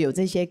真的有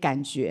这些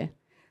感觉？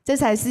这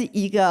才是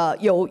一个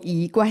友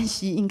谊关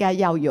系应该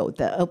要有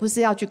的，而不是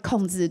要去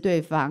控制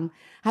对方。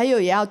还有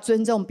也要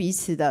尊重彼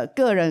此的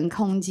个人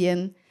空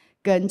间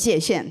跟界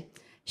限。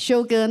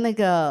修哥那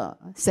个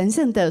神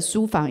圣的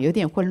书房有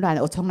点混乱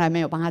了，我从来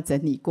没有帮他整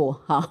理过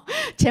哈，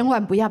千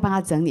万不要帮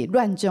他整理，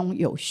乱中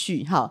有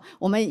序哈。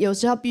我们有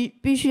时候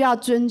必须要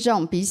尊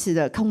重彼此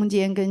的空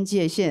间跟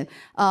界限，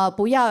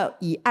不要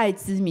以爱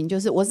之名，就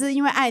是我是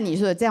因为爱你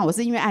所以这样，我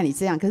是因为爱你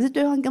这样，可是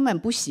对方根本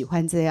不喜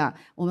欢这样，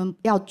我们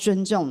要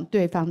尊重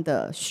对方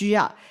的需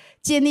要，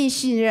建立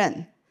信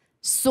任，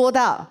说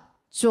到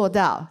做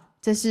到，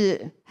这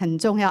是很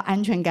重要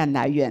安全感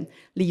来源，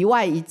里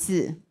外一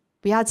致。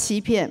不要欺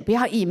骗，不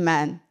要隐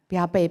瞒，不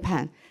要背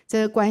叛，这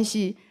个关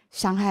系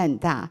伤害很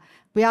大。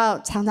不要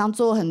常常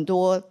做很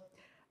多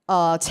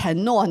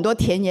承诺，很多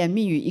甜言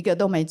蜜语，一个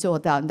都没做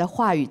到，你的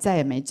话语再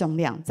也没重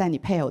量在你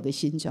配偶的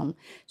心中。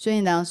所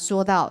以呢，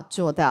说到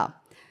做到，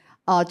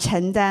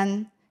承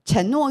担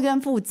承诺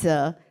跟负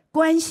责，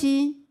关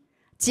系。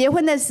结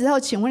婚的时候，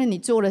请问你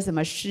做了什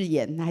么誓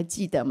言？你还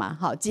记得吗？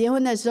好，结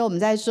婚的时候我们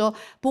在说，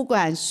不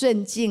管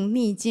顺境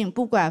逆境，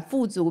不管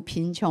富足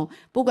贫穷，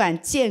不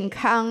管健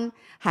康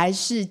还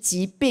是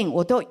疾病，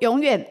我都永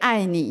远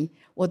爱你，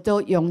我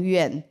都永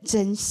远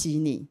珍惜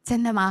你。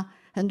真的吗？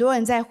很多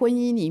人在婚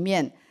姻里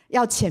面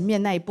要前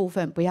面那一部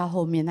分，不要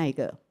后面那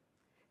个。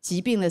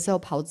疾病的时候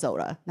跑走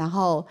了，然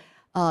后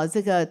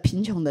这个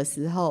贫穷的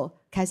时候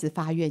开始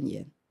发怨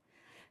言。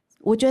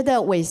我觉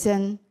得尾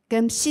声。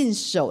跟信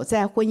守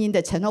在婚姻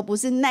的承诺，不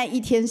是那一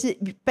天，是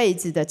一辈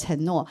子的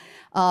承诺。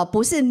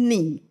不是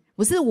你，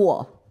不是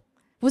我，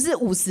不是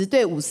50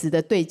对50的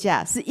对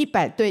价，是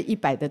100对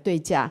100的对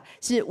价，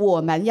是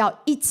我们要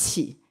一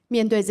起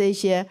面对这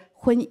些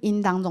婚姻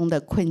当中的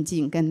困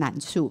境跟难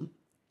处。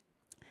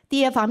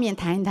第二方面，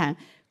谈一谈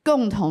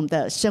共同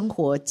的生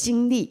活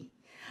经历。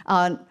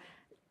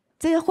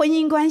这个婚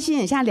姻关系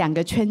很像2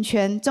个圈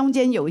圈，中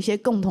间有一些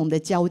共同的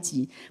交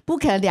集，不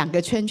可能2个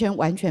圈圈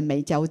完全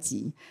没交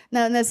集。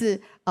那是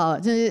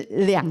就是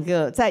2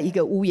个在一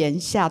个屋檐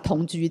下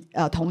同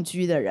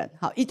居的人，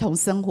好，一同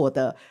生活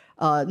的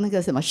那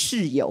个什么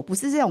室友，不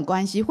是这种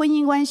关系。婚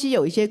姻关系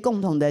有一些共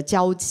同的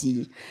交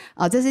集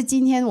这是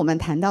今天我们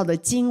谈到的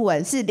经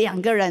文，是2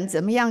个人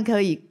怎么样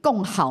可以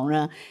共好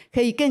呢？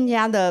可以更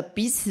加的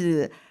彼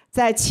此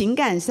在情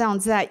感上，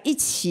在一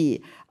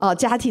起。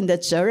家庭的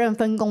责任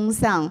分工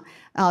上，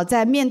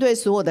在面对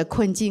所有的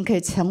困境，可以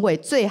成为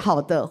最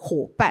好的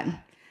伙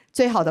伴、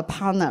最好的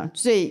partner、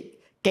最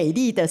给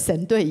力的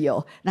神队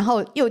友。然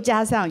后又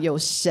加上有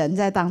神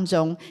在当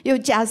中，又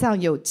加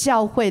上有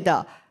教会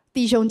的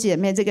弟兄姐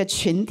妹这个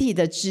群体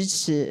的支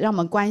持，让我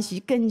们关系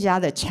更加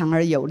的强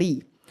而有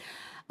力。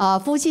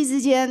夫妻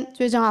之间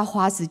最重要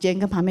花时间，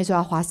跟旁边说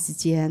要花时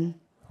间。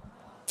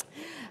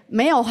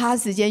没有花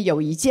时间，友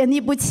谊建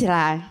立不起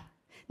来。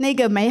那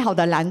个美好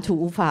的蓝图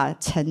无法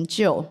成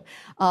就，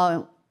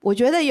我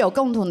觉得有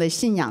共同的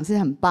信仰是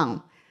很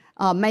棒，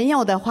没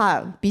有的话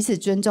彼此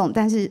尊重，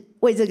但是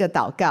为这个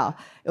祷告，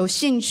有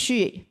兴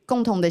趣、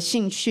共同的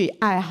兴趣、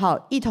爱好，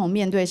一同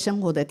面对生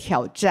活的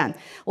挑战。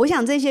我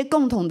想这些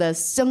共同的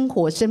生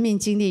活、生命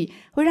经历，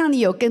会让你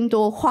有更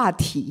多话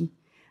题，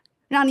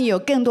让你有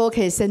更多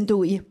可以深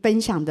度分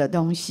享的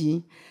东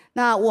西。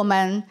那我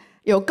们。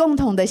有共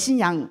同的信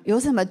仰有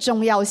什么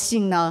重要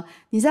性呢？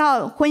你知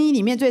道婚姻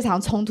里面最常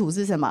冲突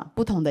是什么？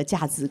不同的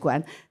价值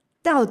观。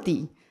到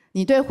底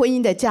你对婚姻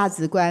的价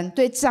值观，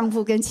对丈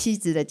夫跟妻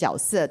子的角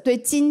色，对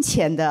金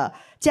钱的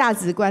价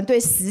值观，对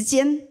时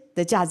间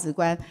的价值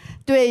观，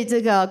对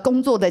这个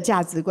工作的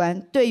价值观，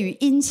对于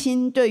姻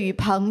亲，对于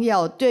朋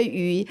友，对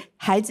于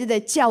孩子的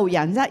教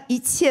养，你知道一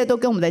切都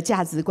跟我们的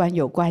价值观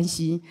有关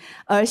系。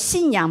而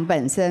信仰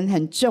本身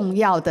很重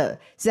要的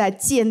是在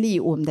建立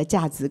我们的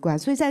价值观，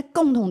所以在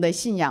共同的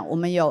信仰，我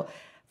们有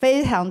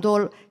非常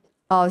多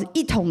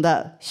一同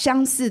的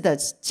相似的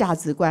价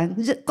值观，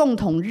共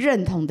同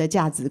认同的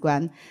价值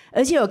观，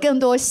而且有更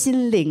多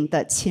心灵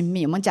的亲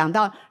密。我们讲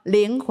到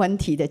灵魂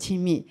体的亲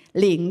密，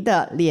灵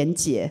的连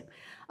结。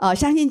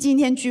相信今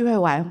天聚会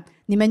完，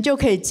你们就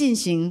可以进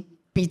行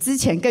比之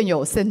前更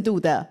有深度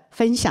的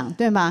分享，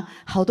对吗？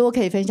好多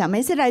可以分享。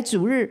每次来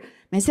主日，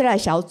每次来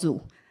小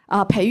组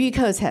培育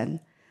课程，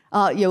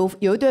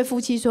有一对夫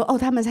妻说，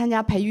他们参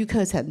加培育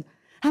课程，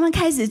他们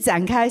开始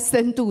展开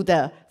深度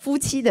的夫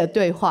妻的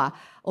对话。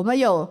我们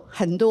有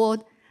很多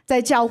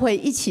在教会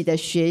一起的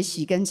学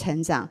习跟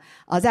成长，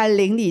在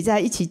灵里在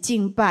一起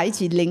敬拜，一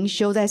起灵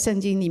修，在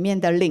圣经里面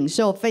的领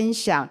受分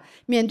享，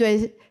面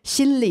对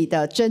心理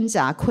的挣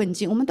扎困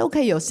境，我们都可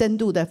以有深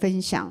度的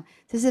分享，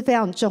这是非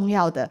常重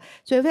要的。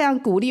所以非常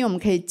鼓励我们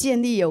可以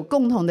建立有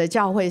共同的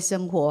教会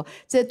生活，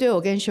这对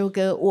我跟修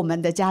哥我们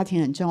的家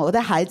庭很重要。我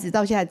的孩子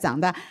到现在长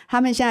大，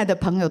他们现在的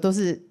朋友都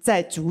是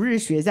在主日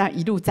学这样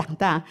一路长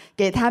大，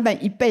给他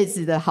们一辈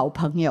子的好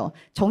朋友，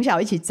从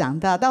小一起长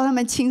大到他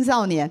们青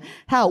少年，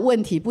他有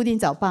问题不一定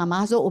找爸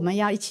妈，他说我们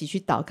要一起去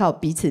祷告，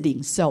彼此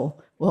领受。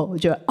我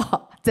觉得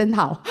真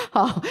好，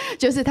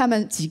就是他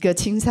们几个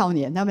青少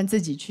年，他们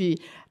自己去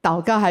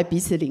祷告，还彼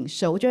此领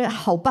受，我觉得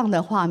好棒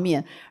的画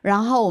面。然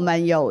后我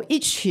们有一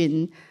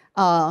群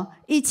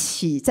一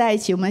起在一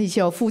起，我们以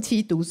前有夫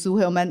妻读书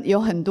会，我们有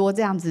很多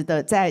这样子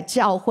的在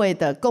教会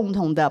的共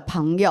同的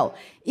朋友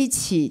一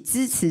起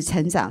支持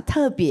成长。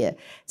特别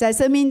在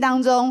生命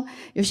当中，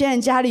有些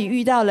人家里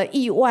遇到了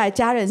意外，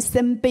家人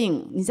生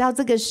病，你知道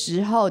这个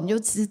时候你就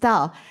知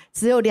道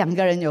只有2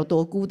个人有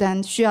多孤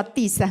单，需要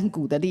第3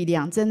股的力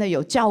量。真的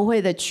有教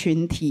会的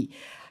群体、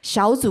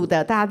小组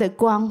的大家的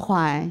关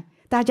怀、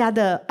大家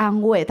的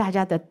安慰、大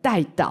家的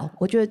带导，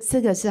我觉得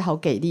这个是好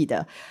给力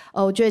的。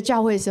我觉得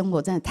教会生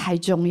活真的太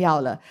重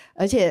要了，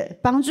而且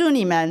帮助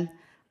你们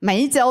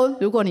每一周，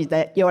如果你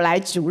的有来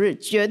主日，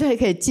绝对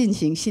可以进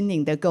行心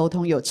灵的沟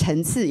通，有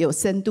层次、有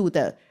深度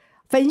的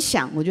分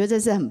享，我觉得这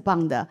是很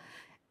棒的。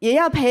也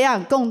要培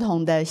养共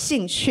同的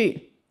兴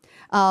趣。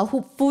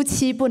夫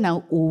妻不能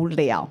无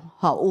聊，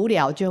无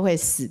聊就会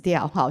死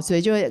掉，所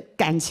以就会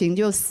感情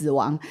就死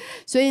亡。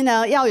所以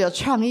呢，要有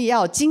创意，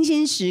要有精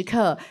心时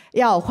刻，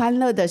要有欢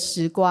乐的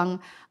时光。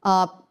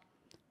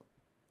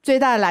最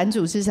大的拦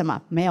阻是什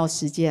么？没有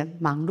时间，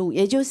忙碌，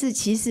也就是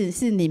其实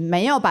是你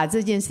没有把这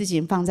件事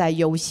情放在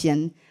优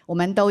先。我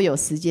们都有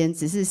时间，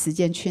只是时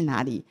间去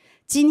哪里？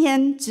今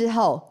天之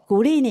后，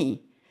鼓励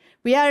你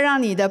不要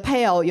让你的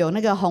配偶有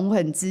那个红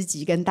粉知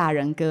己跟大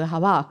人哥，好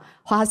不好？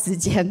花时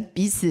间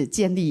彼此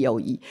建立友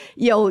谊，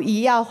友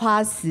谊要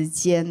花时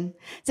间，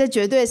这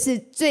绝对是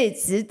最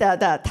值得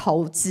的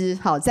投资。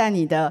好，在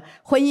你的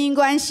婚姻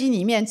关系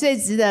里面，最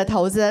值得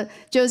投资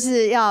就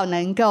是要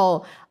能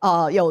够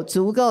有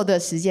足够的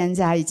时间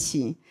在一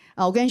起。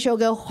我跟修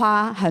哥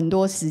花很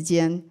多时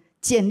间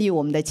建立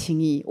我们的情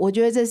谊，我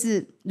觉得这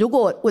是如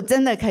果我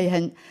真的可以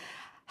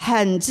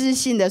很自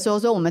信的说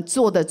我们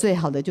做的最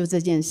好的就这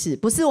件事，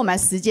不是我们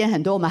时间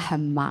很多，我们很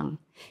忙。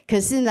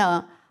可是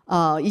呢，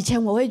以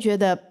前我会觉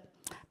得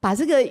把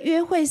这个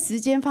约会时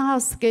间放到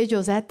schedule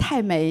实在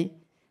太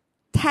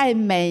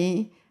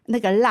没那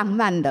个浪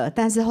漫了。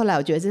但是后来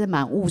我觉得这是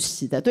蛮务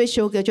实的，对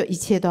修哥就一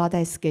切都要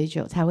在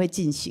schedule 才会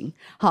进行。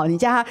好，你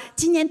叫他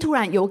今天突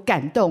然有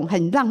感动，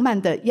很浪漫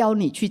的邀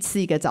你去吃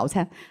一个早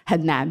餐，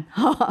很难，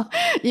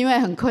因为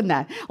很困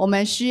难。我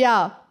们需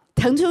要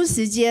腾出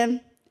时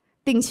间。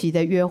定期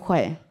的约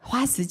会，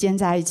花时间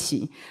在一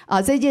起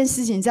这件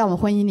事情在我们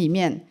婚姻里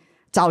面，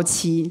早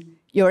期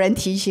有人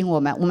提醒我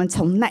们，我们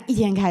从那一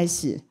天开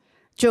始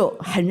就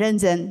很认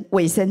真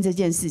委身这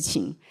件事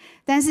情。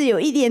但是有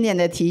一点点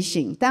的提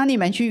醒，当你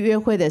们去约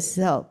会的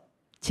时候，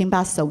请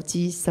把手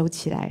机收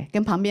起来，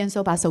跟旁边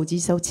说把手机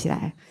收起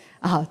来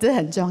这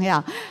很重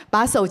要。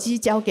把手机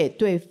交给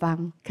对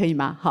方，可以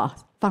吗？好，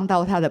放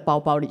到他的包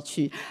包里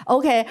去。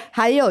OK，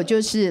 还有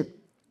就是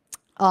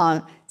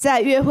在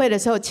约会的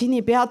时候，请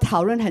你不要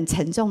讨论很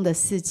沉重的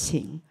事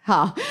情。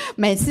好，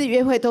每次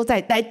约会都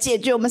在来解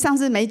决我们上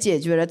次没解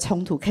决的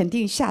冲突，肯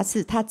定下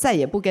次他再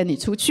也不跟你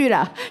出去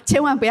了。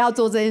千万不要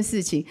做这件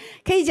事情。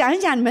可以讲一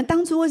讲你们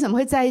当初为什么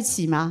会在一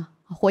起吗？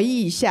回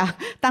忆一下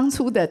当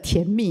初的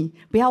甜蜜，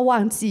不要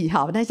忘记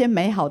那些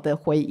美好的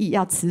回忆，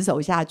要持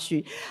守下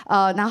去。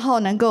然后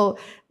能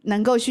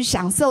够去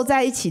享受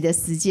在一起的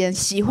时间，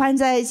喜欢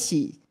在一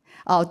起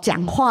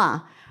讲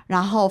话。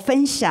然后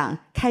分享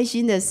开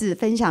心的事，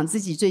分享自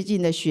己最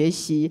近的学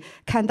习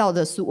看到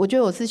的书。我觉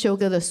得我是修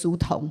哥的书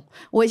童，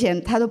我以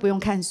前他都不用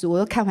看书，我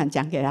都看完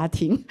讲给他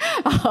听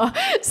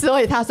所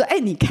以他说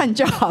你看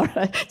就好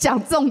了，讲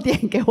重点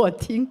给我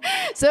听。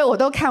所以我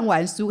都看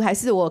完书，还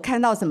是我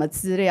看到什么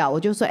资料，我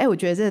就说我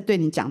觉得这对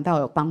你讲道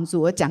有帮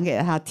助，我讲给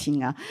他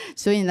听啊。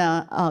所以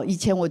呢以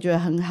前我觉得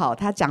很好，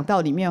他讲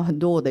道里面有很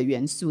多我的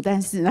元素，但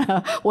是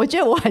呢我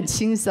觉得我很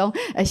轻松。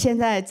现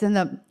在真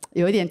的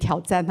有一点挑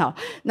战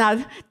那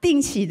定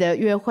期的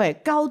约会，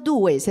高度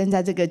委身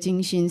在这个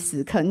精心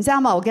时刻，你知道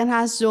吗？我跟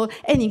他说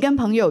你跟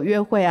朋友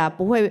约会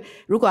不会，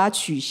如果要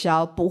取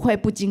消，不会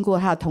不经过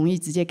他的同意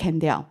直接 cancel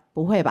掉，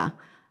不会吧？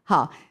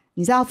好，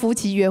你知道夫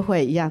妻约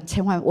会一样，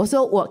千万，我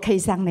说我可以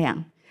商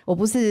量，我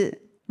不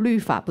是律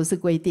法，不是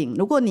规定，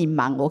如果你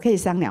忙我可以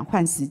商量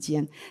换时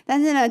间，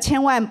但是呢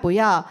千万不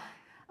要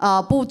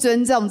不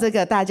尊重这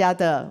个大家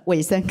的委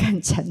身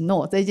跟承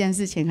诺，这件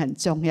事情很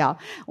重要。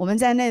我们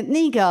在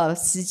那个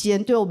时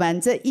间，对我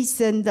们这一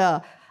生的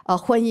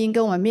婚姻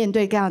跟我们面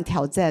对各样的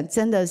挑战，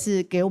真的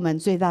是给我们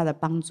最大的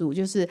帮助，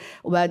就是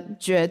我们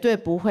绝对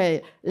不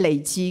会累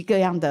积各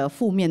样的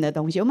负面的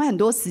东西。我们很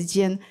多时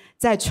间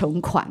在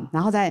存款，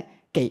然后再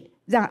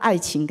让爱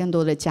情更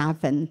多的加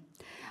分。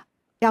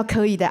要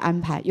刻意的安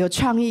排，有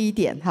创意一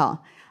点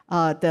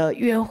的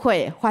约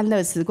会欢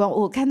乐时光。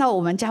我看到我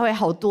们教会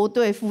好多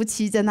对夫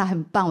妻真的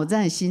很棒，我真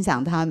的很欣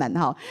赏他们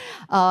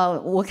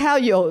我看到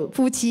有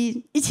夫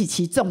妻一起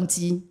骑重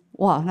机，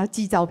哇，他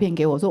寄照片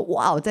给我说，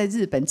哇，我在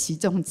日本骑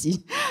重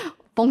机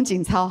风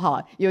景超好。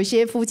有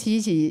些夫妻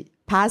一起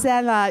爬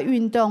山啊，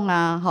运动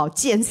啊，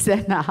健身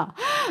啊，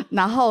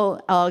然后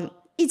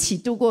一起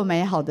度过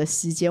美好的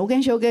时间。我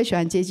跟修哥喜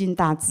欢接近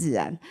大自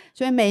然，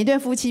所以每一对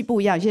夫妻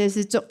不一样，有些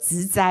是种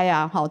植栽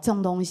啊，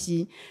种东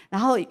西，然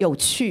后有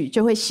趣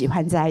就会喜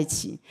欢在一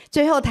起。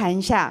最后谈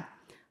一下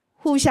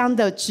互相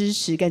的支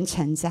持跟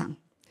成长。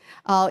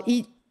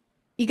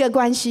一个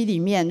关系里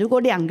面，如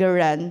果2个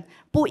人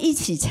不一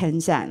起成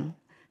长，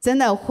真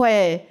的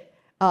会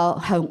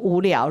很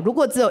无聊，如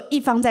果只有一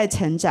方在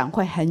成长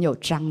会很有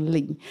张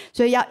力，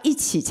所以要一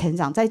起成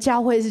长，在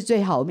教会是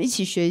最好，我们一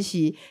起学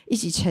习，一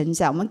起成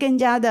长，我们更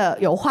加的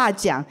有话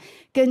讲，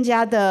更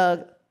加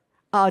的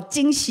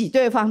惊喜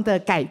对方的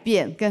改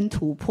变跟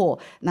突破，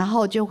然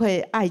后就会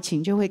爱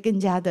情就会更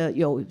加的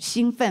有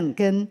兴奋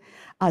跟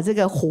这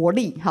个活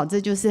力。好，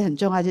这就是很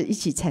重要，就是一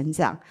起成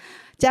长。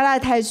加拉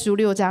太书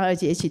6章2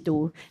节一起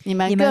读，你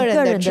们个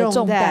人的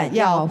重担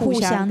要互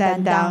相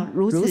担当，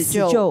如此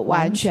就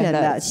完全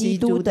了基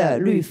督的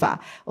律法。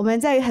我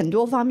们在很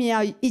多方面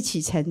要一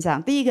起成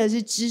长。第一个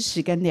是支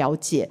持跟了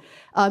解，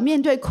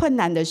面对困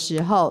难的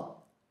时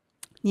候，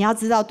你要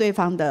知道对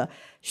方的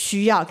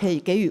需要，可以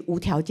给予无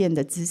条件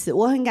的支持。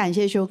我很感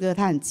谢修哥，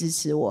他很支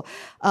持我。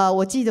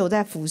我记得我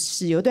在服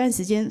事有段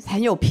时间很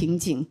有瓶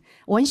颈，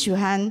我很喜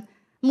欢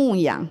牧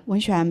养，我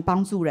很喜欢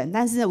帮助人，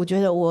但是我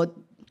觉得我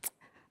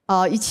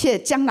一切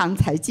江郎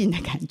才尽的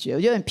感觉，我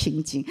就很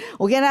瓶颈。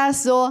我跟他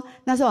说，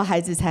那时候我孩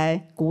子才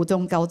国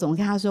中、高中，我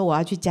跟他说我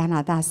要去加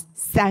拿大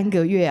3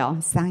个月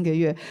3个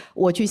月，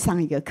我去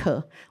上一个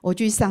课，我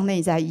去上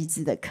内在医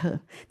治的课。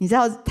你知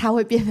道他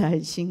会变得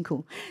很辛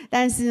苦，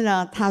但是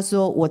呢，他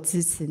说我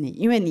支持你，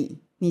因为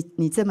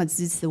你这么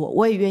支持我，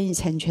我也愿意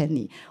成全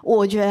你。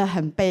我觉得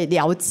很被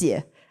了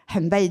解，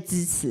很被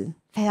支持，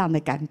非常的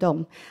感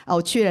动。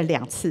我去了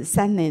2次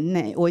，3年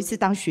内我1次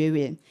当学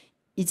员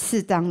，1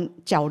次当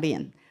教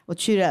练。我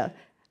去了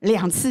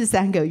2次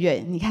3个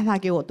月，你看他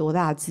给我多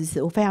大的支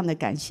持，我非常的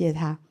感谢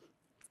他。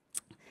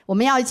我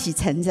们要一起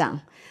成长，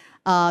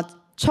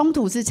冲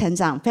突是成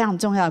长非常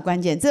重要的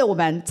关键，这我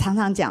们常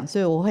常讲，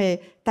所以我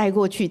会带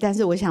过去。但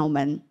是我想我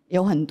们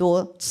有很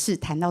多次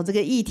谈到这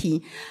个议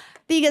题。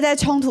第一个，在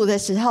冲突的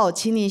时候，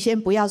请你先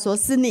不要说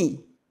是你，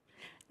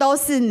都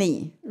是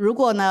你。如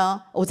果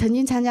呢，我曾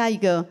经参加一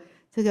个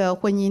这个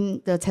婚姻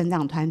的成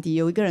长团体，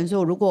有一个人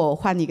说，如果我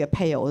换一个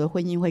配偶，我的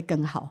婚姻会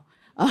更好。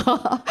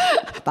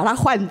把它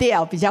换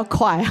掉比较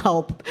快。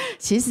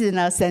其实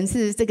呢，神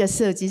是这个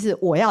设计是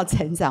我要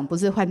成长，不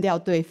是换掉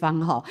对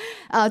方。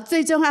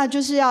最重要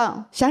就是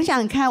要想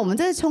想看，我们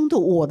这个冲突，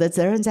我的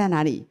责任在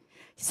哪里？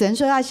神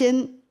说要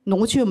先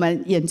挪去我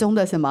们眼中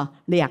的什么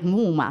梁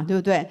木嘛，对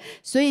不对？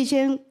所以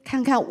先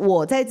看看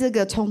我在这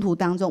个冲突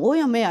当中，我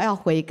有没有要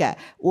悔改，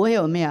我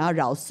有没有要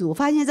饶恕。我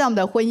发现在我们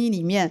的婚姻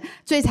里面，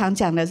最常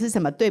讲的是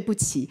什么？对不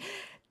起。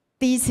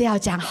第一次要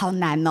讲好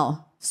难哦，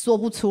说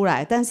不出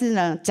来，但是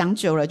呢，讲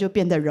久了就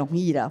变得容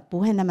易了，不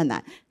会那么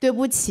难。对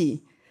不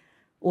起，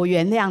我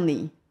原谅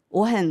你，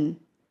我很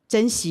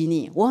珍惜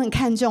你，我很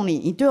看重你，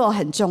你对我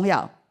很重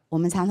要。我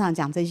们常常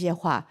讲这些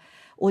话，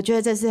我觉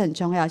得这是很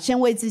重要。先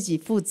为自己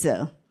负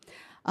责。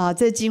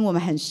这经我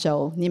们很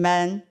熟，你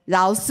们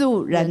饶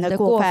恕人的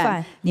过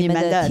犯，你们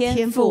的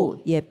天父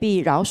也必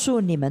饶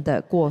恕你们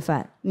的过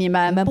犯。你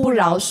们不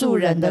饶恕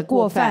人的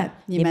过犯，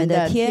你们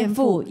的天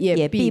父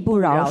也必不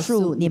饶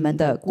恕你们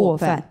的过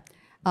犯。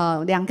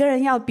2个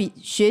人要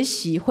学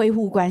习恢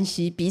复关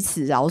系，彼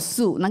此饶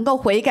恕，能够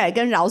悔改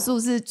跟饶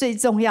恕是最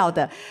重要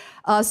的。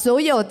所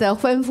有的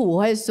吩咐我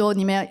会说，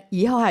你们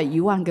以后还有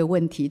1万个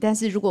问题，但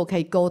是如果可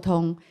以沟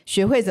通，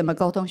学会怎么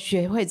沟通，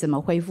学会怎么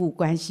恢复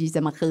关系，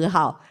怎么和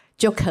好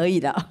就可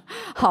以了。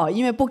好，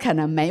因为不可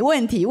能没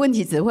问题，问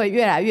题只会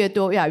越来越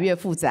多，越来越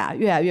复杂，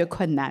越来越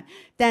困难。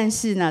但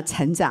是呢，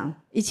成长，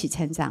一起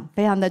成长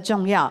非常的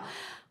重要。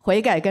悔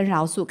改跟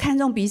饶恕，看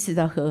重彼此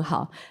的和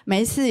好。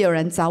每一次有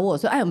人找我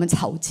说，我们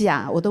吵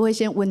架，我都会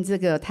先问这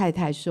个太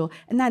太说，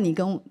那你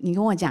跟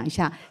我讲一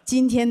下，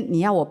今天你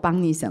要我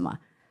帮你什么？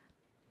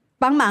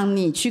帮忙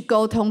你去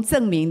沟通，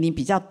证明你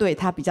比较对，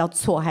他比较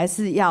错，还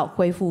是要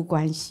恢复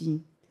关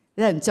系？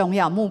这很重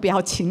要，目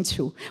标清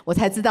楚，我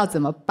才知道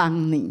怎么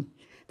帮你。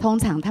通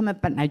常他们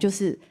本来就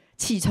是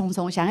气冲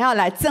冲，想要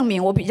来证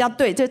明我比较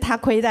对，就是他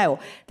亏待我。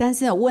但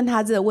是我问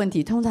他这个问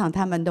题，通常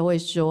他们都会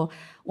说，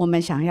我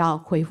们想要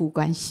恢复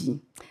关系。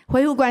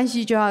恢复关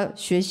系就要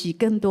学习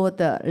更多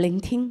的聆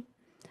听，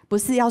不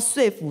是要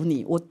说服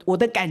你，我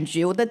的感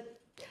觉，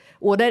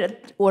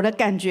我的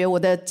感觉，我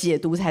的解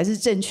读才是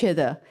正确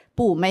的。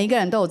不，每一个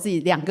人都有自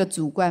己2个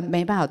主观，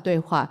没办法对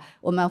话。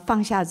我们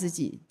放下自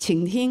己，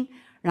倾听，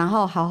然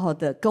后好好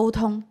的沟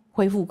通，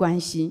恢复关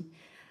系。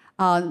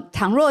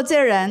倘若这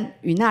人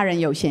与那人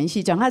有嫌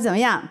隙，讲他怎么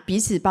样？彼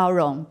此包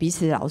容，彼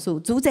此饶恕。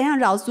主怎样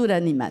饶恕了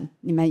你们，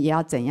你们也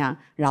要怎样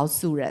饶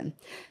恕人。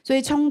所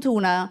以冲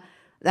突呢，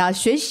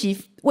学习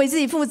为自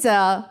己负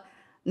责，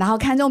然后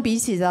看重彼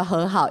此的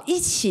和好，一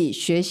起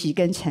学习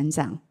跟成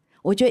长。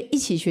我觉得一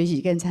起学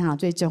习跟成长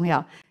最重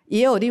要。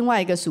也有另外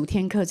一个属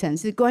天课程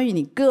是关于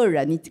你个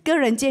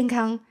人健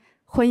康，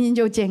婚姻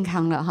就健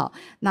康了哈。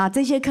那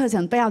这些课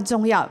程非常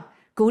重要，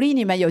鼓励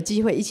你们有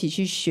機會一起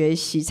去學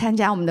習，參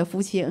加我們的夫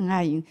妻恩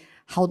愛營，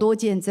好多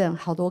見證，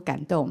好多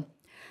感動。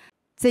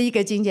這一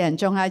個經節很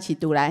重要，一起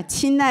讀來。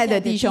親愛的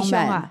弟兄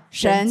們，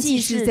神既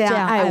是這樣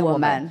愛我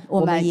們，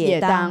我們也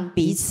當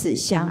彼此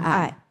相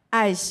愛。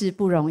愛是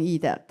不容易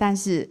的，但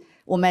是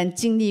我們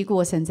經歷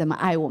過神怎麼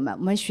愛我們，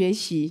我們學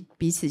習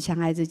彼此相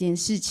愛這件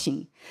事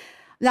情，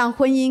讓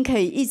婚姻可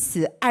以一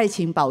直愛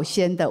情保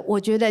鮮的，我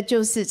覺得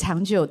就是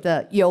長久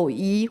的友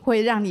誼，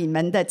會讓你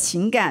們的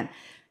情感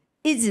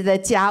一直的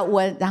加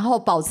温，然后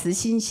保持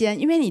新鲜，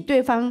因为你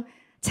对方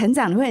成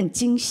长你会很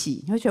惊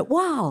喜，你会觉得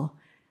哇，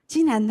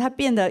竟然他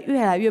变得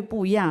越来越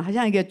不一样，好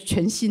像一个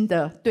全新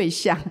的对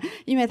象，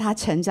因为他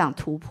成长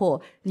突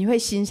破，你会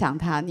欣赏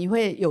他，你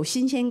会有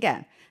新鲜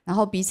感，然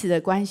后彼此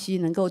的关系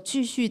能够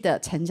继续的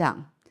成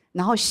长，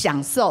然后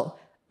享受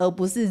而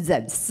不是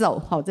忍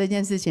受，这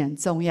件事情很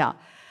重要。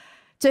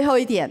最后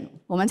一点，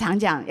我们常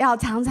讲要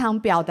常常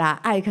表达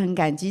爱跟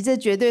感激，这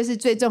绝对是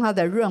最重要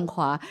的润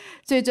滑，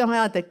最重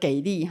要的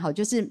给力，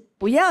就是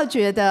不要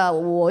觉得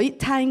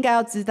他应该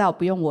要知道，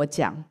不用我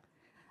讲。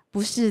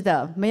不是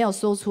的，没有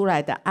说出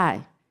来的爱，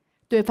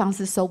对方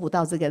是收不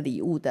到这个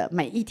礼物的。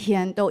每一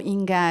天都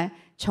应该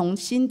从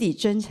心底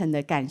真诚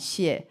的感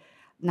谢，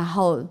然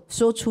后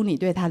说出你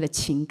对他的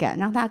情感，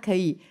让他可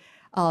以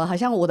好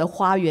像我的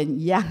花园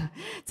一样，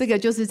这个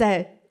就是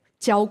在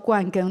浇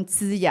灌跟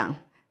滋养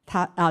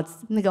他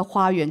那个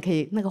花园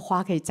那个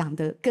花可以长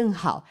得更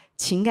好，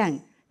情感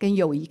跟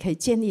友谊可以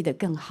建立得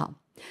更好。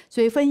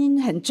所以婚姻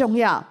很重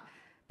要，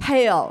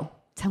配偶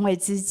成为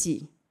知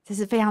己，这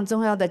是非常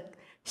重要的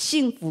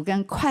幸福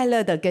跟快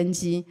乐的根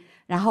基。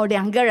然后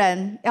两个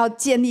人要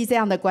建立这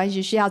样的关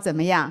系，需要怎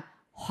么样？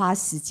花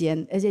时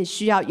间，而且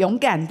需要勇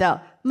敢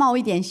的冒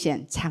一点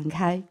险，敞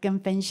开跟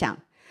分享。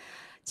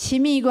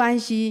亲密关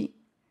系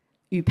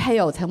与配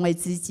偶成为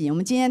知己，我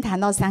们今天谈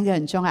到3个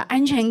很重要：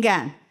安全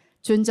感、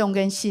尊重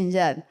跟信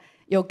任，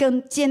有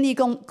更建立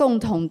共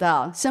同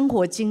的生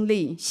活经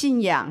历、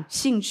信仰、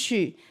兴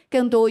趣，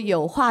更多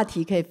有话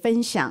题可以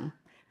分享，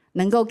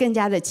能够更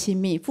加的亲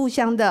密，互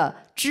相的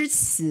支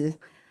持，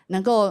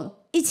能够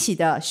一起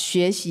的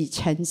学习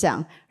成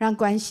长，让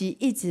关系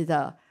一直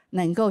的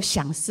能够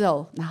享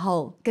受，然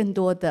后更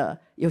多的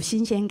有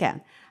新鲜感。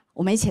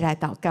我们一起来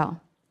祷告。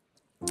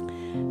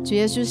主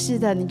耶稣，是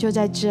的，你就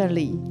在这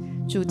里。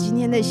主今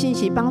天的信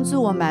息帮助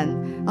我们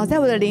在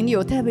我的灵里，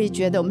我特别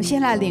觉得我们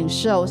先来领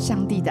受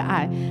上帝的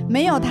爱，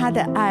没有他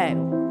的爱，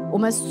我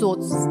们所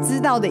知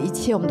道的一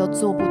切我们都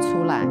做不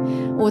出来。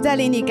我在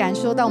灵里感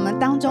受到我们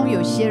当中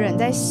有些人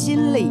在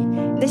心里，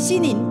你的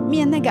心里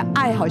面那个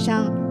爱好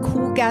像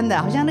枯干的，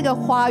好像那个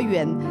花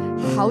园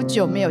好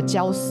久没有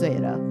浇水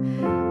了。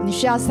你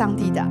需要上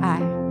帝的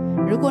爱。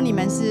如果你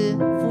们是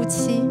夫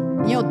妻，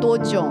你有多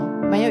久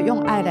没有用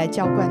爱来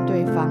浇灌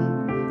对方？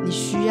你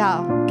需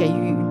要给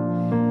予。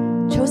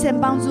求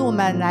神帮助我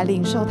们来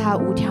领受他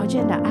无条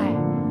件的爱，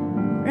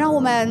让我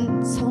们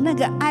从那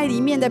个爱里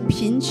面的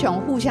贫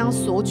穷互相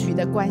索取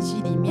的关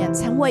系里面，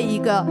成为一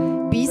个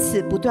彼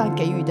此不断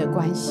给予的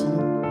关系。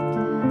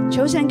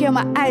求神给我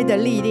们爱的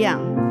力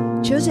量，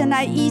求神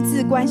来医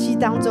治关系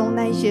当中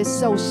那一些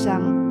受伤，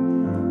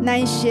那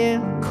一些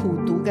苦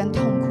毒跟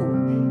痛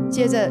苦，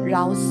借着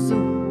饶恕，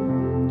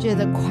借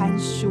着宽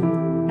恕，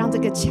让这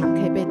个墙可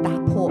以被打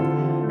破，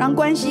让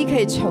关系可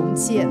以重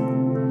建，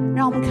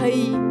让我们可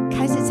以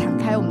开始敞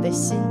开我们的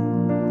心，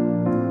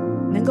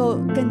能够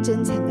更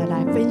真诚的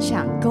来分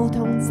享沟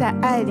通，在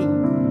爱里，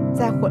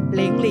在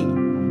灵里，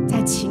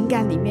在情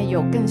感里面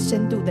有更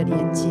深度的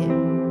连接。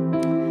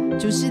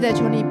主，是的，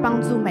求你帮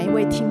助每一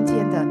位听见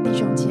的弟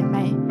兄姐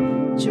妹。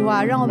主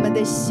啊，让我们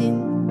的心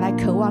来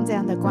渴望这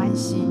样的关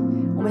系。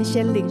我们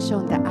先领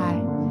受你的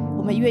爱，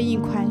我们愿意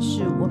宽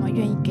恕，我们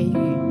愿意给予，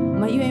我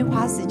们愿意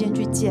花时间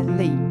去建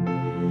立。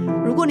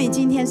如果你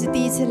今天是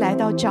第一次来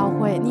到教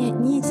会，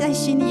你在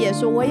心里也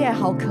说，我也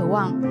好渴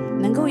望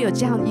能够有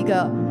这样一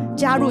个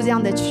加入这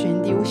样的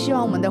群体，我希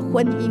望我们的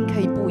婚姻可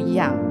以不一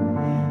样，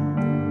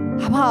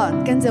好不好？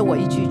跟着我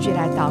一句一句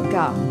来祷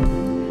告。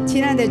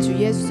亲爱的主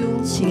耶稣，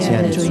亲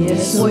爱的主耶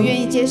稣，我愿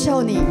意接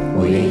受你，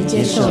我愿意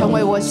接受你，成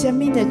为我生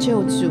命的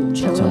救主，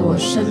成为我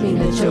生命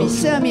的救主，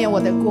赦免我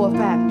的过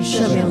犯，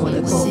赦免我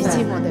的过犯，洗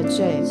净我的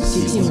罪，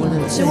洗净我的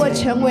罪，使我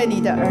成为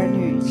你的儿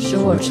女，使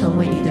我成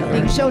为你的儿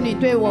女，领受你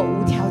对我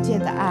无条件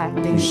的爱，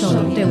领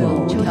受你对我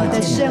无条件的爱，求你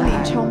的圣灵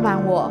充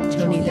满我，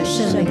求你的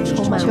圣灵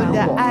充满我，求你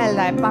的爱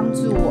来帮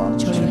助我，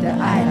求你的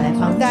爱来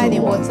帮助我，带领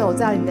我走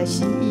在你的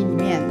心意里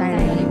面，带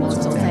领我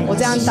走在你的心意里面。我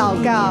这样祷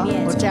告，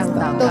我这样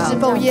祷告，都是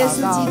奉耶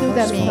稣基督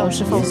的名，都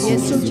是奉耶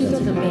稣基督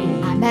的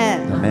名。阿们，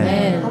阿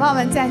们。好不好？我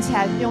们站起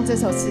来，用这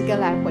首诗歌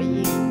来回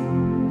应。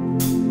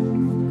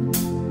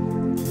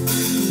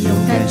勇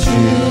敢去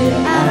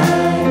爱，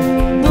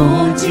不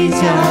计较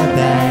代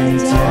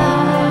价，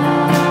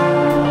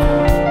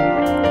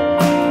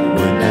温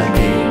暖令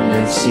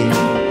人心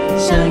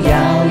像耀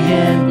眼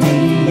的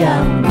阳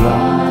光。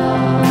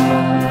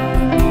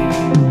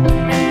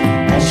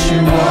爱是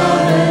我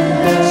们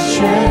的旋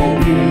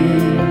律，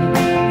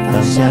放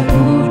下固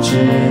执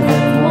的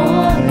模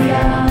样，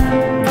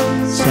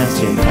向前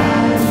踏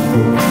步，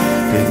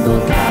更多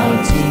靠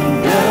近，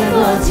更多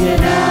接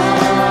纳。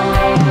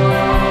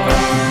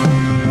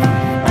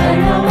爱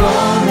让我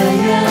们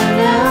原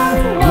谅，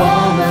我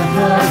们和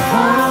好，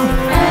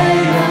爱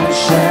让生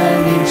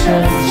命成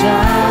长，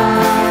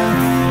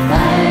爱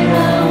让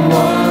我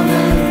们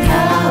靠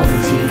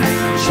近，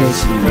学习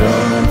勇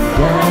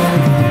敢，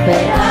被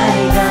爱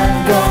感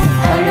动，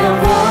爱让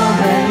我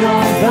们拥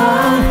抱，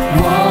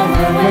我们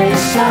微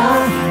笑，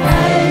爱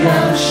让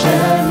生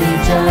命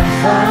绽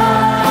放，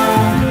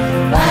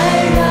爱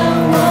让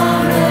我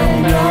们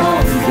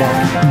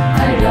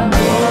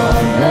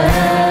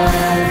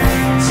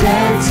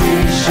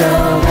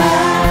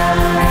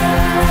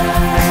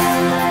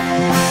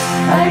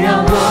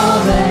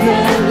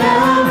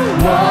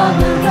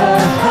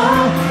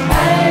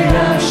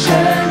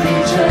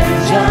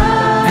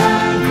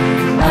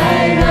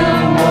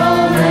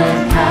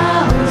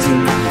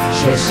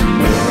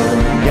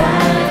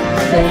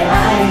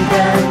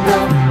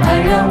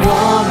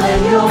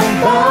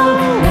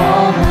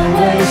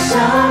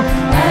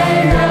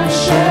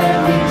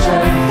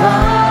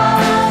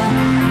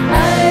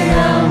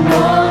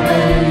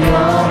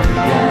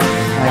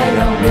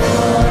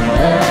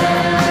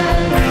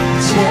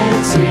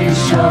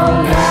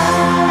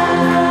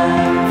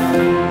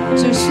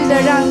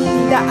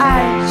的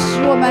爱使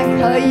我们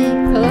可以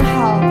和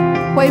好，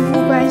恢复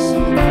关系，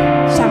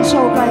享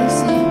受关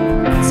系，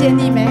建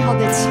立美好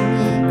的情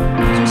谊。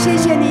主，谢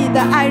谢你的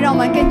爱，让我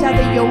们更加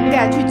的勇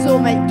敢去做我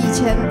们以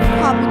前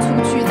跨不出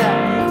去的。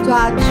主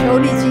啊，求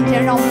你今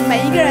天让我们每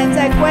一个人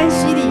在关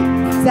系里，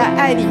在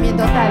爱里面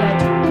都带来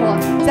突破。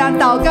这样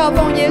祷告，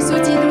奉耶稣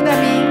基督的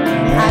名，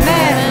阿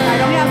们。